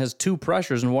Nelson has 2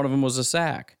 pressures, and one of them was a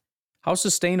sack. How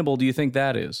sustainable do you think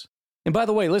that is? And by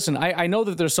the way, listen, I know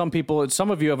that there's some people, some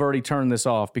of you have already turned this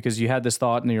off because you had this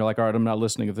thought and you're like, all right, I'm not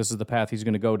listening if this is the path he's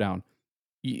going to go down.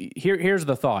 Here's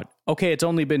the thought. Okay, it's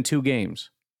only been 2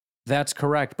 games. That's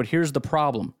correct, but here's the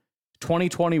problem.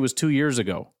 2020 was 2 years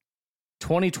ago.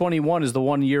 2021 is the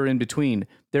 1 year in between.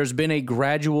 There's been a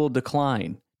gradual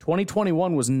decline.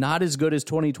 2021 was not as good as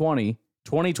 2020.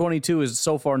 2022 is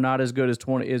so far not as good as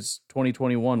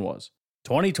 2021 was.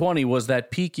 2020 was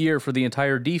that peak year for the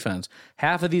entire defense.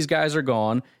 Half of these guys are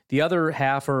gone. The other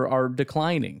half are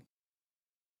declining.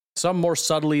 Some more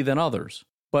subtly than others.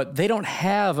 But they don't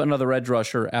have another edge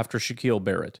rusher after Shaquille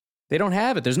Barrett. They don't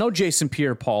have it. There's no Jason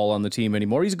Pierre-Paul on the team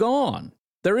anymore. He's gone.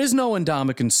 There is no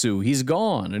Ndamukong Suh. He's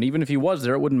gone. And even if he was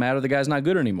there, it wouldn't matter. The guy's not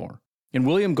good anymore. And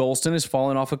William Golston has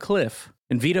fallen off a cliff.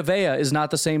 And Vita Vea is not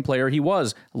the same player he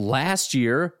was last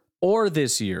year or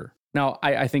this year. Now,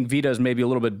 I think Vita is maybe a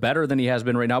little bit better than he has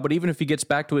been right now, but even if he gets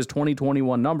back to his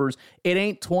 2021 numbers, it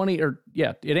ain't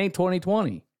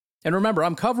 2020. And remember,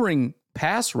 I'm covering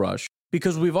pass rush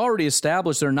because we've already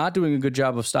established they're not doing a good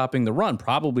job of stopping the run,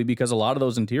 probably because a lot of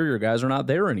those interior guys are not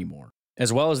there anymore,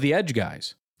 as well as the edge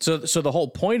guys. So the whole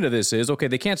point of this is, okay,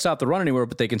 they can't stop the run anywhere,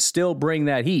 but they can still bring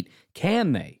that heat.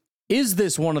 Can they? Is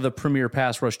this one of the premier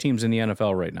pass rush teams in the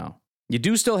NFL right now? You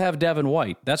do still have Devin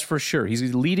White, that's for sure.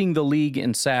 He's leading the league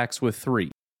in sacks with 3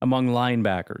 among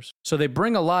linebackers. So they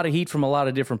bring a lot of heat from a lot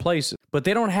of different places, but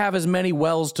they don't have as many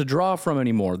wells to draw from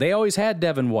anymore. They always had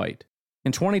Devin White.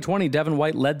 In 2020, Devin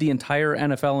White led the entire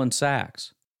NFL in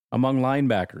sacks among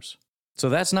linebackers. So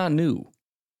that's not new.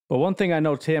 But one thing I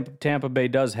know Tampa Bay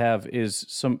does have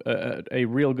is a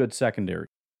real good secondary,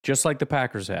 just like the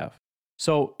Packers have.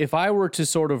 So if I were to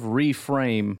sort of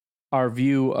reframe our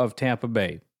view of Tampa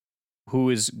Bay, who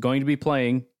is going to be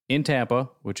playing in Tampa,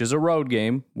 which is a road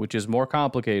game, which is more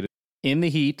complicated, in the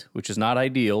heat, which is not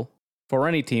ideal for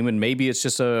any team, and maybe it's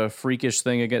just a freakish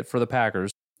thing again for the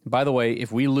Packers. By the way,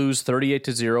 if we lose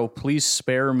 38-0, please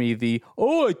spare me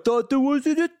I thought there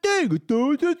wasn't a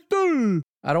thing.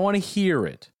 I don't want to hear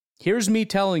it. Here's me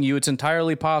telling you it's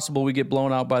entirely possible we get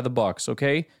blown out by the Bucs,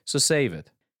 okay? So save it.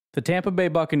 The Tampa Bay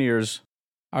Buccaneers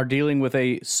are dealing with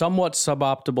a somewhat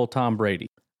suboptimal Tom Brady.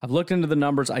 I've looked into the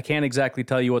numbers. I can't exactly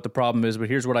tell you what the problem is, but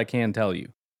here's what I can tell you.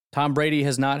 Tom Brady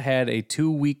has not had a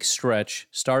 2-week stretch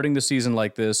starting the season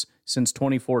like this since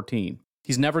 2014.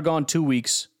 He's never gone 2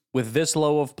 weeks with this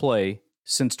low of play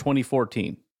since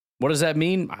 2014. What does that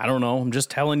mean? I don't know. I'm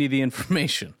just telling you the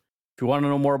information. If you want to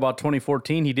know more about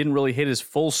 2014, he didn't really hit his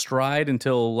full stride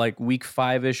until like week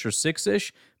 5-ish or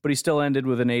 6-ish, but he still ended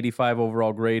with an 85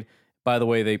 overall grade. By the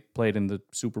way, they played in the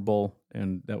Super Bowl,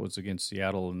 and that was against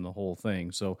Seattle and the whole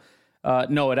thing. So,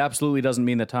 no, it absolutely doesn't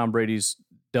mean that Tom Brady's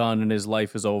done and his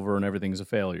life is over and everything's a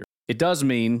failure. It does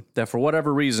mean that for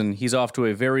whatever reason, he's off to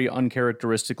a very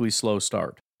uncharacteristically slow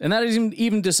start. And that isn't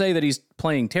even to say that he's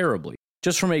playing terribly.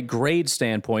 Just from a grade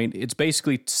standpoint, it's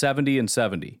basically 70 and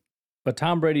 70. But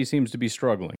Tom Brady seems to be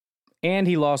struggling. And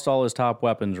he lost all his top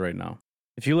weapons right now.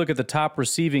 If you look at the top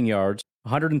receiving yards,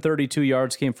 132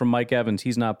 yards came from Mike Evans.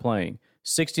 He's not playing.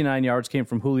 69 yards came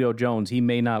from Julio Jones. He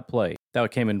may not play.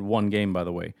 That came in one game, by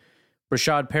the way.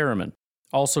 Rashad Perriman,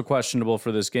 also questionable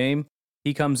for this game.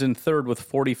 He comes in third with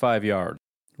 45 yards.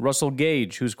 Russell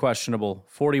Gage, who's questionable,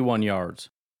 41 yards.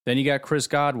 Then you got Chris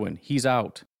Godwin. He's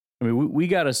out. I mean, we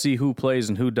got to see who plays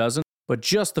and who doesn't, but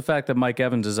just the fact that Mike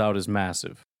Evans is out is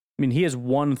massive. I mean, he has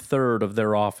 1/3 of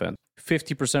their offense,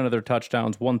 50% of their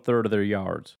touchdowns, 1/3 of their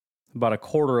yards, about a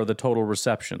quarter of the total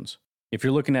receptions. If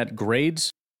you're looking at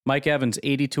grades, Mike Evans,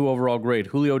 82 overall grade.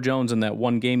 Julio Jones, in that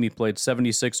one game he played,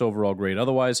 76 overall grade.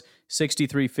 Otherwise,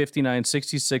 63, 59,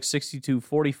 66, 62,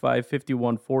 45,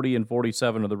 51, 40, and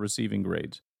 47 are the receiving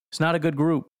grades. It's not a good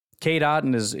group. Cade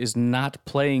Otton is not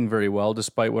playing very well,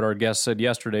 despite what our guest said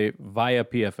yesterday via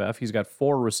PFF. He's got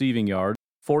 4 receiving yards,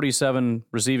 47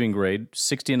 receiving grade,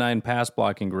 69 pass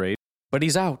blocking grade, but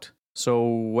he's out. So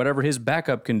whatever his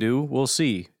backup can do, we'll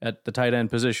see at the tight end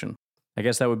position. I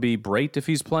guess that would be Brate if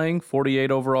he's playing,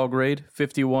 48 overall grade,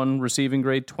 51 receiving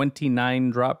grade, 29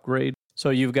 drop grade.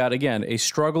 So you've got, again, a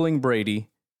struggling Brady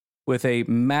with a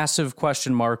massive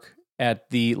question mark at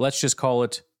the, let's just call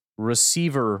it,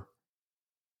 receiver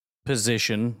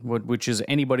position, which is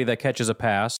anybody that catches a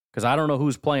pass, because I don't know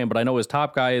who's playing, but I know his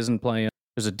top guy isn't playing.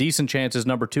 There's a decent chance his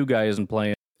number 2 guy isn't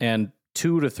playing, and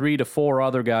 2 to 3 to 4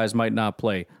 other guys might not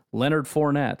play. Leonard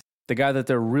Fournette, the guy that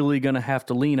they're really going to have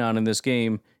to lean on in this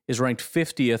game, is ranked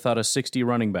 50th out of 60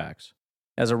 running backs.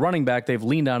 As a running back, they've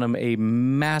leaned on him a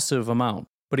massive amount,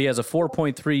 but he has a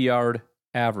 4.3 yard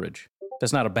average.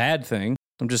 That's not a bad thing.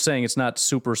 I'm just saying it's not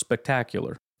super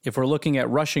spectacular. If we're looking at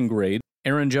rushing grade,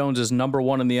 Aaron Jones is number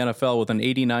 1 in the NFL with an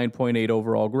 89.8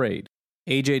 overall grade.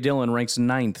 A.J. Dillon ranks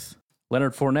 9th.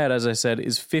 Leonard Fournette, as I said,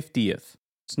 is 50th.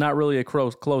 It's not really a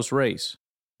close race.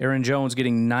 Aaron Jones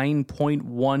getting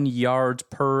 9.1 yards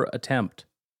per attempt.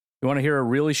 You want to hear a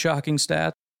really shocking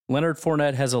stat? Leonard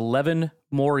Fournette has 11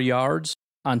 more yards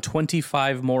on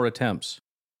 25 more attempts.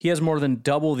 He has more than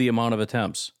double the amount of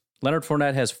attempts. Leonard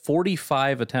Fournette has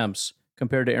 45 attempts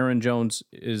compared to Aaron Jones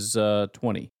is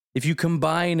 20. If you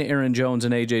combine Aaron Jones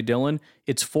and A.J. Dillon,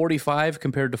 it's 45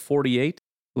 compared to 48.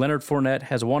 Leonard Fournette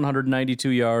has 192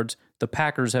 yards. The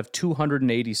Packers have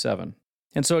 287.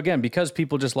 And so again, because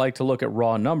people just like to look at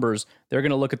raw numbers, they're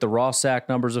going to look at the raw sack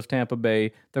numbers of Tampa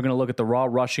Bay. They're going to look at the raw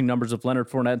rushing numbers of Leonard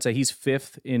Fournette and say he's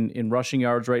 5th in rushing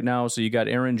yards right now. So you got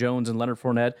Aaron Jones and Leonard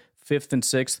Fournette 5th and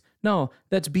 6th. No,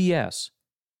 that's BS.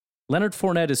 Leonard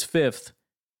Fournette is 5th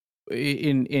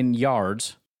in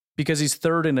yards because he's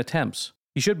 3rd in attempts.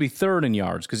 He should be 3rd in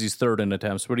yards because he's 3rd in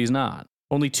attempts, but he's not.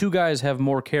 Only 2 guys have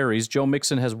more carries. Joe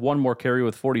Mixon has 1 more carry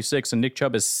with 46, and Nick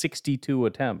Chubb has 62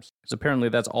 attempts, because apparently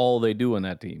that's all they do on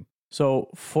that team. So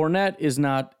Fournette is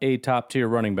not a top-tier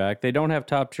running back. They don't have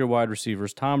top-tier wide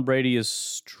receivers. Tom Brady is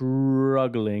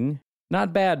struggling.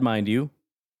 Not bad, mind you,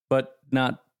 but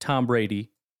not Tom Brady.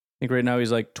 I think right now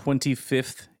he's like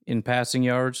 25th in passing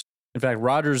yards. In fact,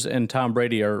 Rodgers and Tom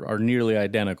Brady are nearly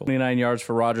identical. 29 yards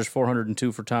for Rodgers,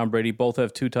 402 for Tom Brady. Both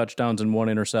have 2 touchdowns and 1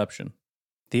 interception.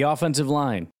 The offensive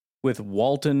line with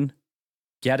Walton,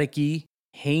 Gedeke,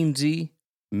 Hainsey,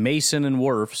 Mason, and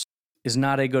Wirfs is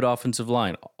not a good offensive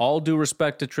line. All due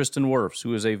respect to Tristan Wirfs,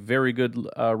 who is a very good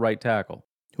right tackle,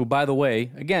 who, by the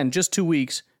way, again, just 2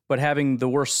 weeks, but having the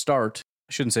worst start.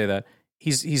 I shouldn't say that.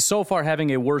 He's so far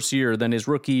having a worse year than his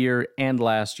rookie year and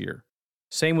last year.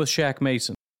 Same with Shaq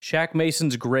Mason. Shaq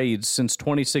Mason's grades since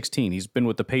 2016. He's been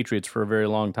with the Patriots for a very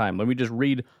long time. Let me just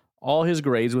read all his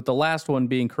grades, with the last one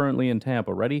being currently in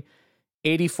Tampa. Ready?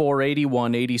 84,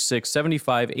 81, 86,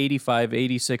 75, 85,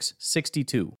 86,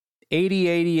 62. 80,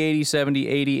 80, 80, 70,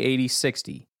 80, 80,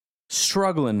 60.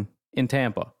 Struggling in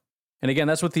Tampa. And again,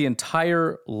 that's with the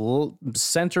entire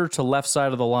center to left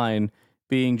side of the line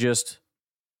being just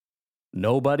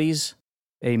nobodies.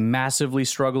 A massively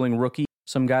struggling rookie,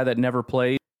 some guy that never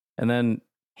played, and then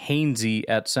Hainsey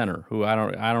at center, who I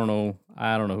don't know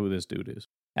who this dude is.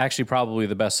 Actually, probably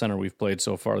the best center we've played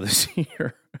so far this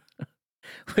year,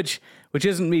 which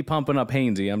isn't me pumping up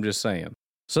Hainsey. I'm just saying.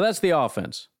 So that's the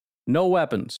offense. No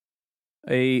weapons.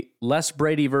 A less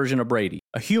Brady version of Brady.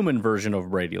 A human version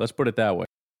of Brady. Let's put it that way.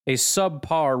 A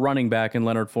subpar running back in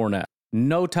Leonard Fournette.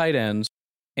 No tight ends,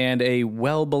 and a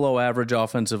well below average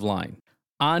offensive line.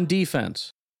 On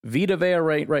defense, Vita Vea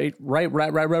right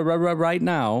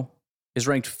now is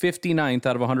ranked 59th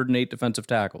out of 108 defensive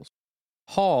tackles.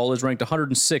 Hall is ranked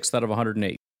 106th out of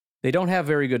 108. They don't have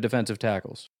very good defensive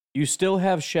tackles. You still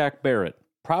have Shaq Barrett.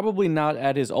 Probably not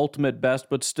at his ultimate best,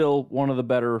 but still one of the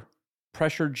better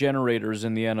pressure generators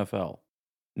in the NFL.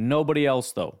 Nobody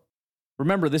else, though.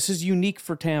 Remember, this is unique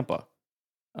for Tampa.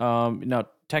 Now,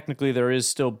 technically, there is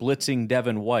still blitzing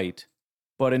Devin White,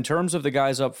 but in terms of the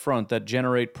guys up front that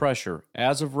generate pressure,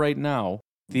 as of right now,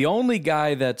 the only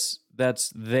guy that's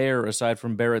that's there aside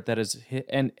from Barrett that is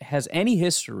and has any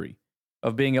history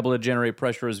of being able to generate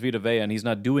pressure is Vita Vea, and he's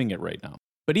not doing it right now.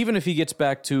 But even if he gets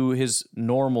back to his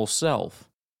normal self,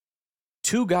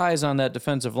 2 guys on that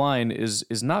defensive line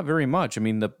is not very much. I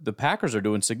mean, the Packers are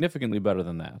doing significantly better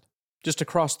than that, just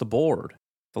across the board.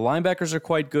 The linebackers are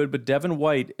quite good, but Devin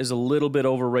White is a little bit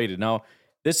overrated. Now,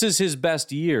 this is his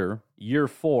best year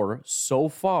 4 so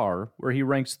far, where he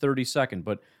ranks 32nd.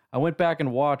 But I went back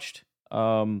and watched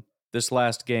this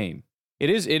last game. It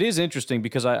is interesting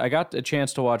because I got a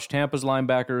chance to watch Tampa's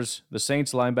linebackers, the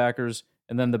Saints linebackers,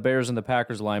 and then the Bears and the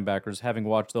Packers linebackers, having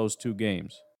watched those 2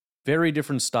 games. Very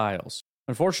different styles.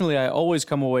 Unfortunately, I always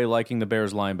come away liking the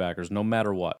Bears linebackers, no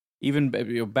matter what. Even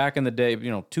back in the day,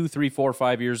 2, 3, 4,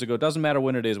 5 years ago, doesn't matter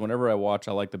when it is, whenever I watch,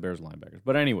 I like the Bears linebackers.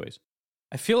 But anyways,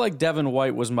 I feel like Devin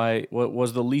White was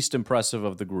the least impressive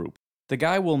of the group. The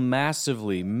guy will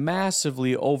massively,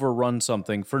 massively overrun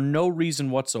something for no reason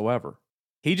whatsoever.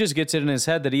 He just gets it in his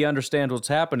head that he understands what's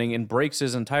happening and breaks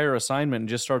his entire assignment and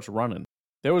just starts running.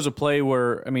 There was a play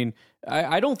where,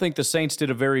 I don't think the Saints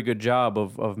did a very good job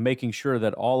of making sure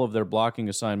that all of their blocking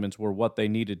assignments were what they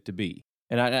needed to be.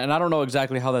 And I don't know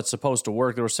exactly how that's supposed to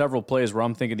work. There were several plays where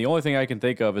I'm thinking the only thing I can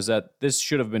think of is that this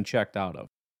should have been checked out of.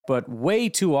 But way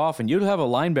too often, you'd have a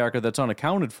linebacker that's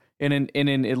unaccounted for. And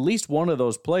in at least one of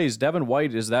those plays, Devin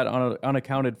White is that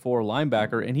unaccounted for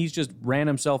linebacker, and he's just ran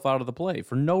himself out of the play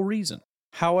for no reason.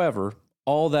 However,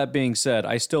 all that being said,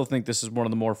 I still think this is one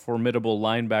of the more formidable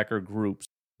linebacker groups,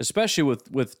 especially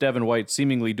with Devin White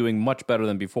seemingly doing much better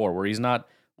than before, where he's not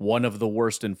one of the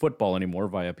worst in football anymore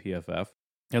via PFF.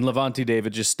 And Lavonte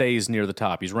David just stays near the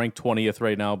top. He's ranked 20th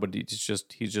right now, but he's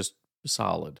just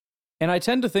solid. And I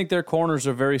tend to think their corners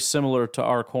are very similar to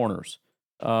our corners.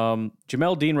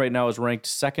 Jamel Dean right now is ranked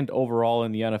 2nd overall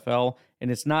in the NFL, and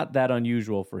it's not that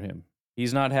unusual for him.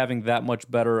 He's not having that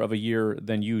much better of a year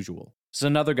than usual. This is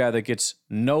another guy that gets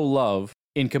no love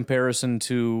in comparison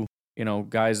to,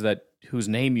 guys whose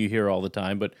name you hear all the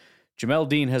time, but Jamel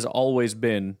Dean has always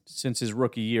been, since his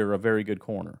rookie year, a very good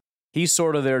corner. He's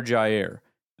sort of their Jair.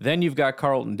 Then you've got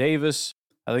Carlton Davis.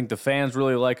 I think the fans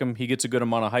really like him. He gets a good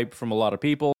amount of hype from a lot of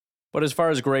people. But as far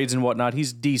as grades and whatnot,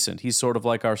 he's decent. He's sort of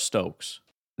like our Stokes.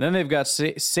 And then they've got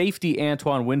safety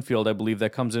Antoine Winfield, I believe,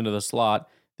 that comes into the slot.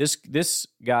 This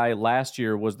guy last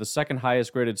year was the 2nd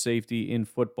highest graded safety in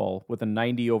football with a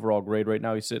 90 overall grade. Right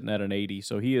now he's sitting at an 80,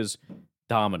 so he is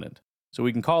dominant. So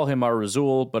we can call him our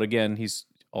Rasul, but again, he's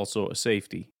also a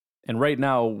safety. And right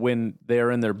now, when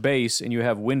they're in their base and you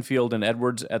have Winfield and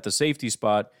Edwards at the safety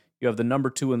spot, you have the number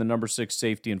 2 and the number 6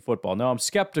 safety in football. Now, I'm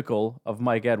skeptical of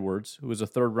Mike Edwards, who was a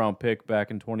 3rd-round pick back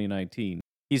in 2019.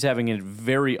 He's having a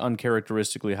very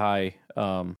uncharacteristically high,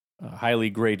 highly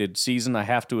graded season. I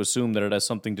have to assume that it has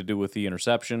something to do with the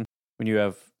interception. When you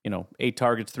have, 8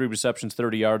 targets, 3 receptions,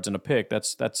 30 yards, and a pick,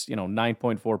 that's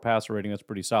 9.4 passer rating. That's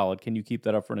pretty solid. Can you keep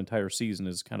that up for an entire season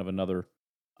is kind of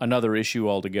another issue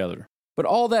altogether. But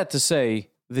all that to say,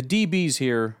 the DBs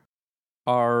here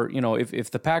are, if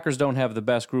the Packers don't have the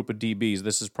best group of DBs,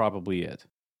 this is probably it.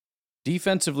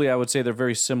 Defensively, I would say they're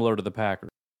very similar to the Packers.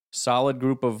 Solid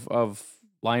group of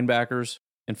linebackers.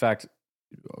 In fact,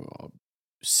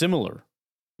 similar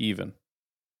even.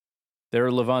 Their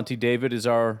Lavonte David is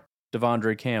our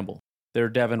Devondre Campbell. Their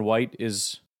Devin White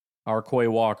is our Quay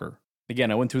Walker. Again,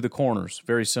 I went through the corners.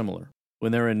 Very similar.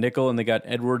 When they're in nickel and they got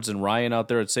Edwards and Ryan out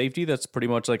there at safety, that's pretty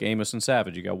much like Amos and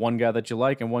Savage. You got one guy that you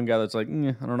like and one guy that's like, I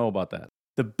don't know about that.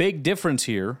 The big difference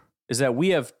here is that we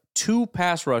have 2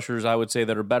 pass rushers, I would say,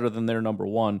 that are better than their number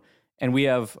 1, and we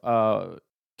have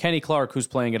Kenny Clark, who's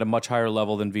playing at a much higher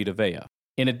level than Vita Vea.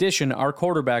 In addition, our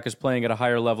quarterback is playing at a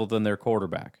higher level than their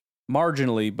quarterback.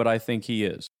 Marginally, but I think he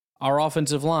is. Our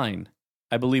offensive line,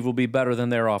 I believe, will be better than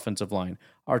their offensive line.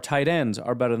 Our tight ends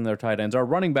are better than their tight ends. Our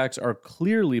running backs are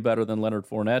clearly better than Leonard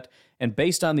Fournette. And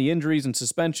based on the injuries and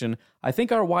suspension, I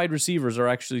think our wide receivers are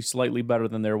actually slightly better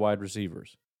than their wide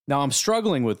receivers. Now, I'm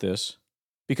struggling with this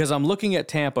because I'm looking at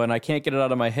Tampa and I can't get it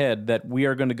out of my head that we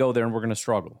are going to go there and we're going to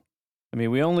struggle. I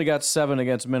mean, we only got 7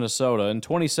 against Minnesota, and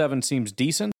 27 seems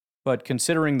decent. But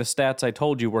considering the stats I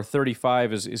told you, where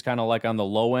 35 is kind of like on the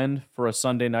low end for a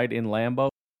Sunday night in Lambeau,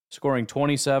 scoring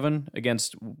 27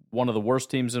 against one of the worst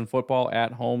teams in football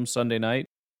at home Sunday night,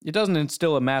 it doesn't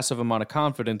instill a massive amount of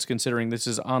confidence considering this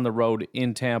is on the road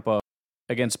in Tampa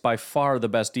against by far the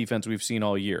best defense we've seen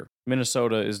all year.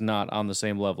 Minnesota is not on the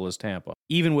same level as Tampa,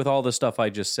 even with all the stuff I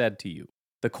just said to you.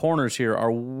 The corners here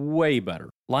are way better.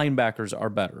 Linebackers are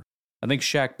better. I think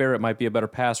Shaq Barrett might be a better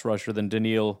pass rusher than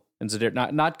Daniil and Zadir.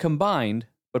 Not combined,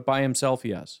 but by himself,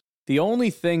 yes. The only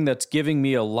thing that's giving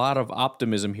me a lot of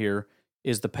optimism here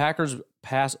is the Packers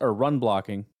pass or run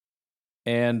blocking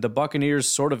and the Buccaneers'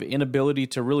 sort of inability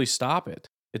to really stop it.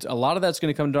 A lot of that's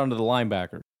going to come down to the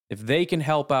linebackers. If they can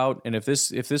help out, and if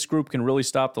this group can really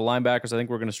stop the linebackers, I think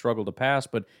we're going to struggle to pass,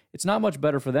 but it's not much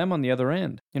better for them on the other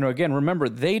end. Again, remember,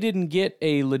 they didn't get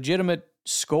a legitimate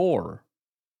score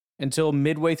until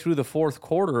midway through the fourth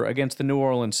quarter against the New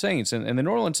Orleans Saints. And the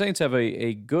New Orleans Saints have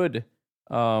a good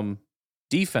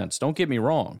defense, don't get me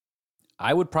wrong.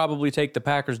 I would probably take the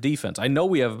Packers defense. I know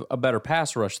we have a better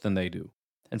pass rush than they do.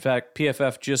 In fact,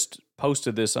 PFF just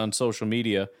posted this on social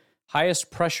media. Highest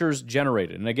pressures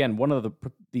generated. And again, one of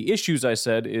the issues I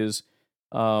said is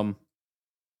none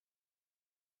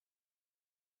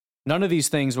of these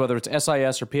things, whether it's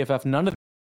SIS or PFF, none of them,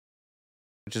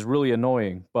 which is really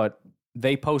annoying, but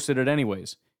they posted it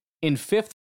anyways. In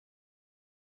fifth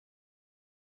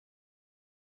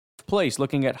place,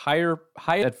 looking at high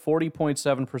at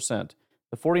 40.7%.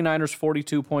 The 49ers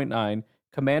 42.9%,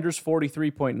 Commanders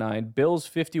 43.9%, Bills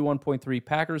 51.3%,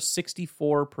 Packers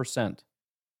 64%.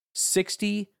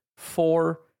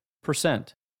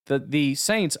 64%. The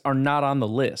Saints are not on the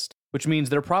list, which means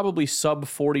they're probably sub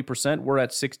 40%. We're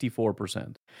at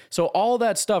 64%. So all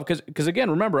that stuff, because again,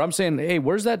 remember, I'm saying, hey,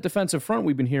 where's that defensive front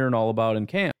we've been hearing all about in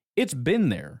camp? It's been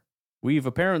there. We've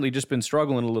apparently just been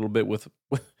struggling a little bit with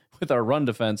our run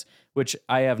defense, which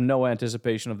I have no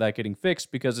anticipation of that getting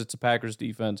fixed because it's a Packers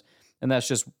defense, and that's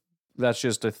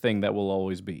just a thing that will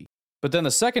always be. But then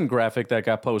the second graphic that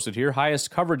got posted here, highest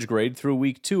coverage grade through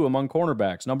week 2 among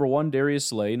cornerbacks. Number 1, Darius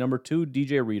Slay. Number 2,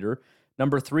 DJ Reader.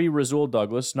 Number 3, Rasul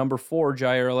Douglas. Number 4,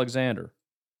 Jair Alexander.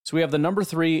 So we have the number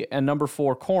 3 and number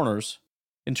 4 corners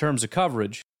in terms of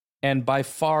coverage, and by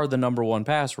far the number 1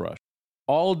 pass rush.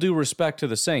 All due respect to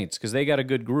the Saints, because they got a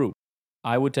good group.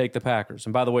 I would take the Packers.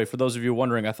 And by the way, for those of you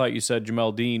wondering, I thought you said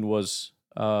Jamel Dean was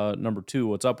number 2.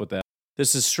 What's up with that?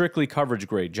 This is strictly coverage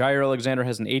grade. Jair Alexander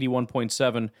has an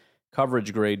 81.7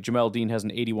 coverage grade. Jamel Dean has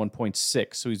an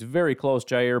 81.6. So he's very close.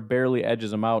 Jair barely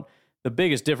edges him out. The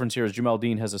biggest difference here is Jamel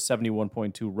Dean has a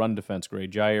 71.2 run defense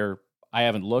grade. Jair, I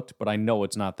haven't looked, but I know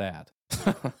it's not that.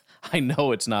 I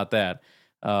know it's not that.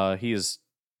 He has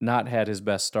not had his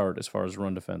best start as far as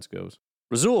run defense goes.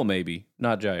 Rasul maybe,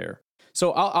 not Jair.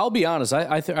 So I'll be honest.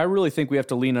 I really think we have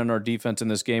to lean on our defense in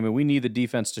this game, and we need the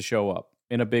defense to show up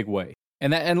in a big way.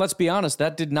 And let's be honest,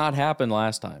 that did not happen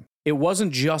last time. It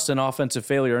wasn't just an offensive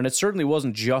failure, and it certainly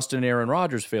wasn't just an Aaron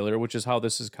Rodgers failure, which is how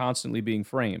this is constantly being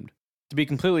framed. To be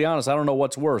completely honest, I don't know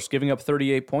what's worse, giving up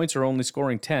 38 points or only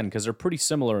scoring 10, because they're pretty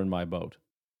similar in my boat.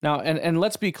 Now, and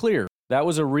let's be clear, that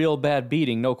was a real bad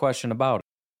beating, no question about it.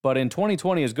 But in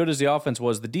 2020, as good as the offense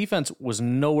was, the defense was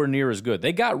nowhere near as good.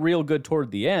 They got real good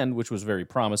toward the end, which was very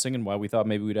promising and why we thought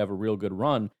maybe we'd have a real good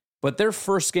run. But their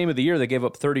first game of the year, they gave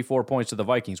up 34 points to the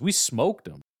Vikings. We smoked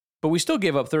them. But we still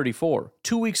gave up 34.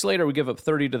 2 weeks later, we give up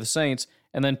 30 to the Saints.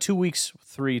 And then 2 weeks,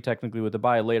 3 technically with the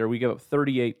bye later, we give up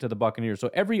 38 to the Buccaneers.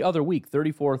 So every other week,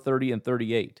 34, 30, and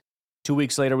 38. 2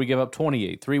 weeks later, we give up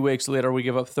 28. 3 weeks later, we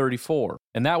give up 34.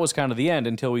 And that was kind of the end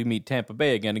until we meet Tampa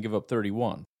Bay again and give up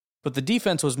 31. But the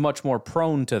defense was much more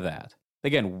prone to that.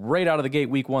 Again, right out of the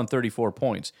gate, week 1, 34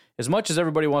 points. As much as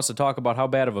everybody wants to talk about how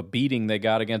bad of a beating they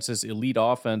got against this elite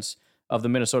offense of the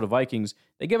Minnesota Vikings,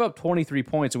 they gave up 23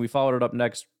 points, and we followed it up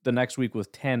the next week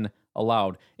with 10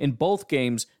 allowed. In both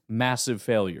games, massive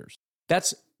failures.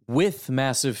 That's with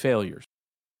massive failures.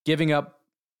 Giving up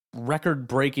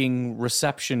record-breaking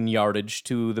reception yardage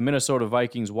to the Minnesota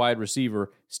Vikings wide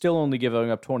receiver, still only giving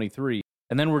up 23.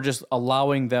 And then we're just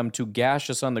allowing them to gash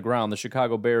us on the ground, the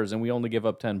Chicago Bears, and we only give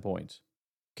up 10 points.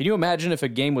 Can you imagine if a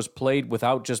game was played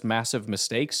without just massive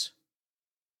mistakes?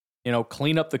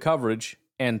 Clean up the coverage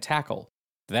and tackle.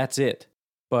 That's it.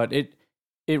 But it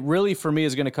really, for me,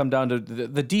 is going to come down to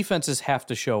the defenses have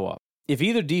to show up. If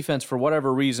either defense, for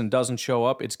whatever reason, doesn't show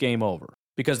up, it's game over.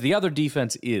 Because the other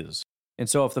defense is. And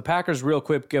so if the Packers real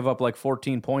quick give up like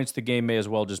 14 points, the game may as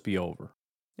well just be over.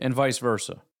 And vice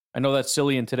versa. I know that's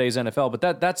silly in today's NFL,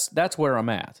 but that's where I'm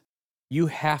at. You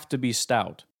have to be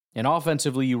stout. And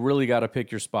offensively, you really got to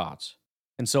pick your spots.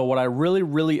 And so what I really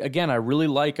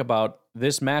like about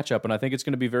this matchup, and I think it's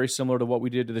going to be very similar to what we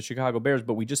did to the Chicago Bears,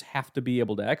 but we just have to be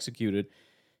able to execute it,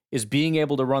 is being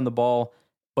able to run the ball.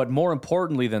 But more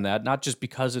importantly than that, not just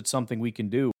because it's something we can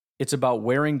do, it's about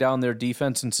wearing down their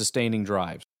defense and sustaining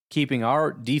drives, keeping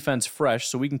our defense fresh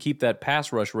so we can keep that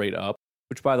pass rush rate up,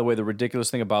 which, by the way, the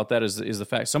ridiculous thing about that is the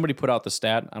fact, somebody put out the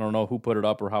stat, I don't know who put it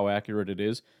up or how accurate it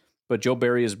is, but Joe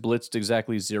Barry has blitzed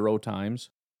exactly 0 times.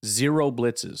 0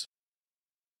 blitzes.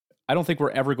 I don't think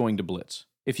we're ever going to blitz.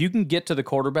 If you can get to the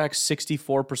quarterback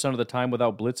 64% of the time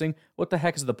without blitzing, what the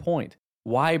heck is the point?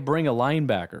 Why bring a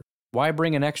linebacker? Why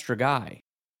bring an extra guy?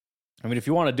 I mean, if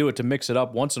you want to do it to mix it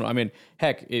up once in a while, I mean,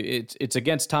 heck, it's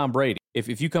against Tom Brady.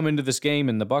 If you come into this game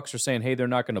and the Bucs are saying, hey, they're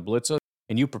not going to blitz us,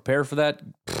 and you prepare for that,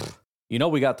 you know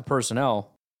we got the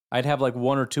personnel. I'd have like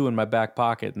 1 or 2 in my back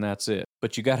pocket, and that's it.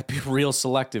 But you got to be real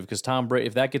selective because Tom Brady,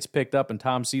 if that gets picked up and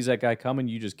Tom sees that guy coming,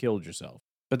 you just killed yourself.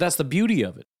 But that's the beauty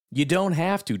of it. You don't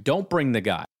have to. Don't bring the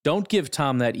guy. Don't give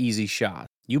Tom that easy shot.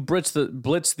 You blitz the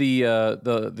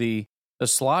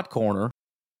slot corner.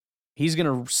 He's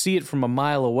going to see it from a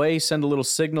mile away, send a little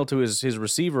signal to his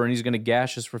receiver, and he's going to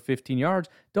gash us for 15 yards.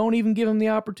 Don't even give him the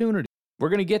opportunity. We're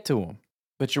going to get to him.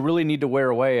 But you really need to wear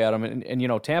away at him. And you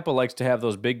know, Tampa likes to have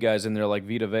those big guys in there like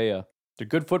Vita Vea. They're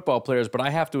good football players, but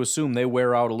I have to assume they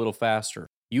wear out a little faster.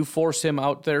 You force him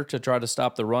out there to try to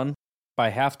stop the run, by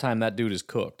halftime that dude is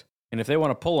cooked. And if they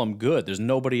want to pull him, good. There's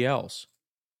nobody else.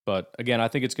 But again, I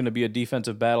think it's going to be a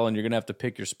defensive battle, and you're going to have to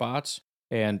pick your spots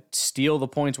and steal the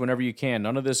points whenever you can.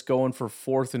 None of this going for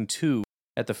 4th and 2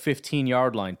 at the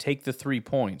 15-yard line. Take the 3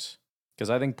 points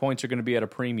because I think points are going to be at a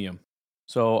premium.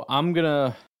 So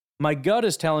my gut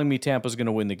is telling me Tampa's going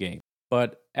to win the game.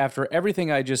 But after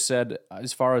everything I just said,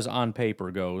 as far as on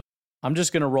paper goes, I'm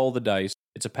just going to roll the dice.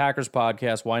 It's a Packers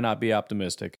podcast. Why not be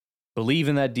optimistic? Believe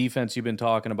in that defense you've been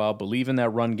talking about. Believe in that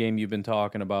run game you've been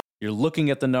talking about. You're looking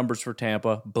at the numbers for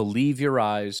Tampa. Believe your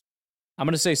eyes. I'm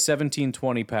going to say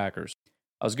 17-20 Packers.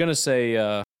 I was going to say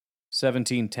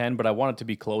 17-10, but I want it to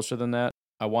be closer than that.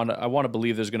 I want to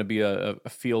believe there's going to be a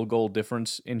field goal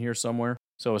difference in here somewhere.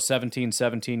 So a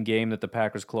 17-17 game that the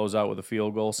Packers close out with a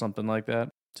field goal, something like that.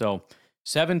 So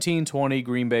 17-20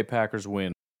 Green Bay Packers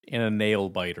win in a nail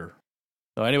biter.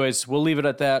 So anyways, we'll leave it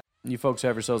at that. You folks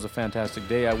have yourselves a fantastic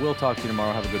day. I will talk to you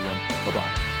tomorrow. Have a good one.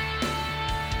 Bye-bye.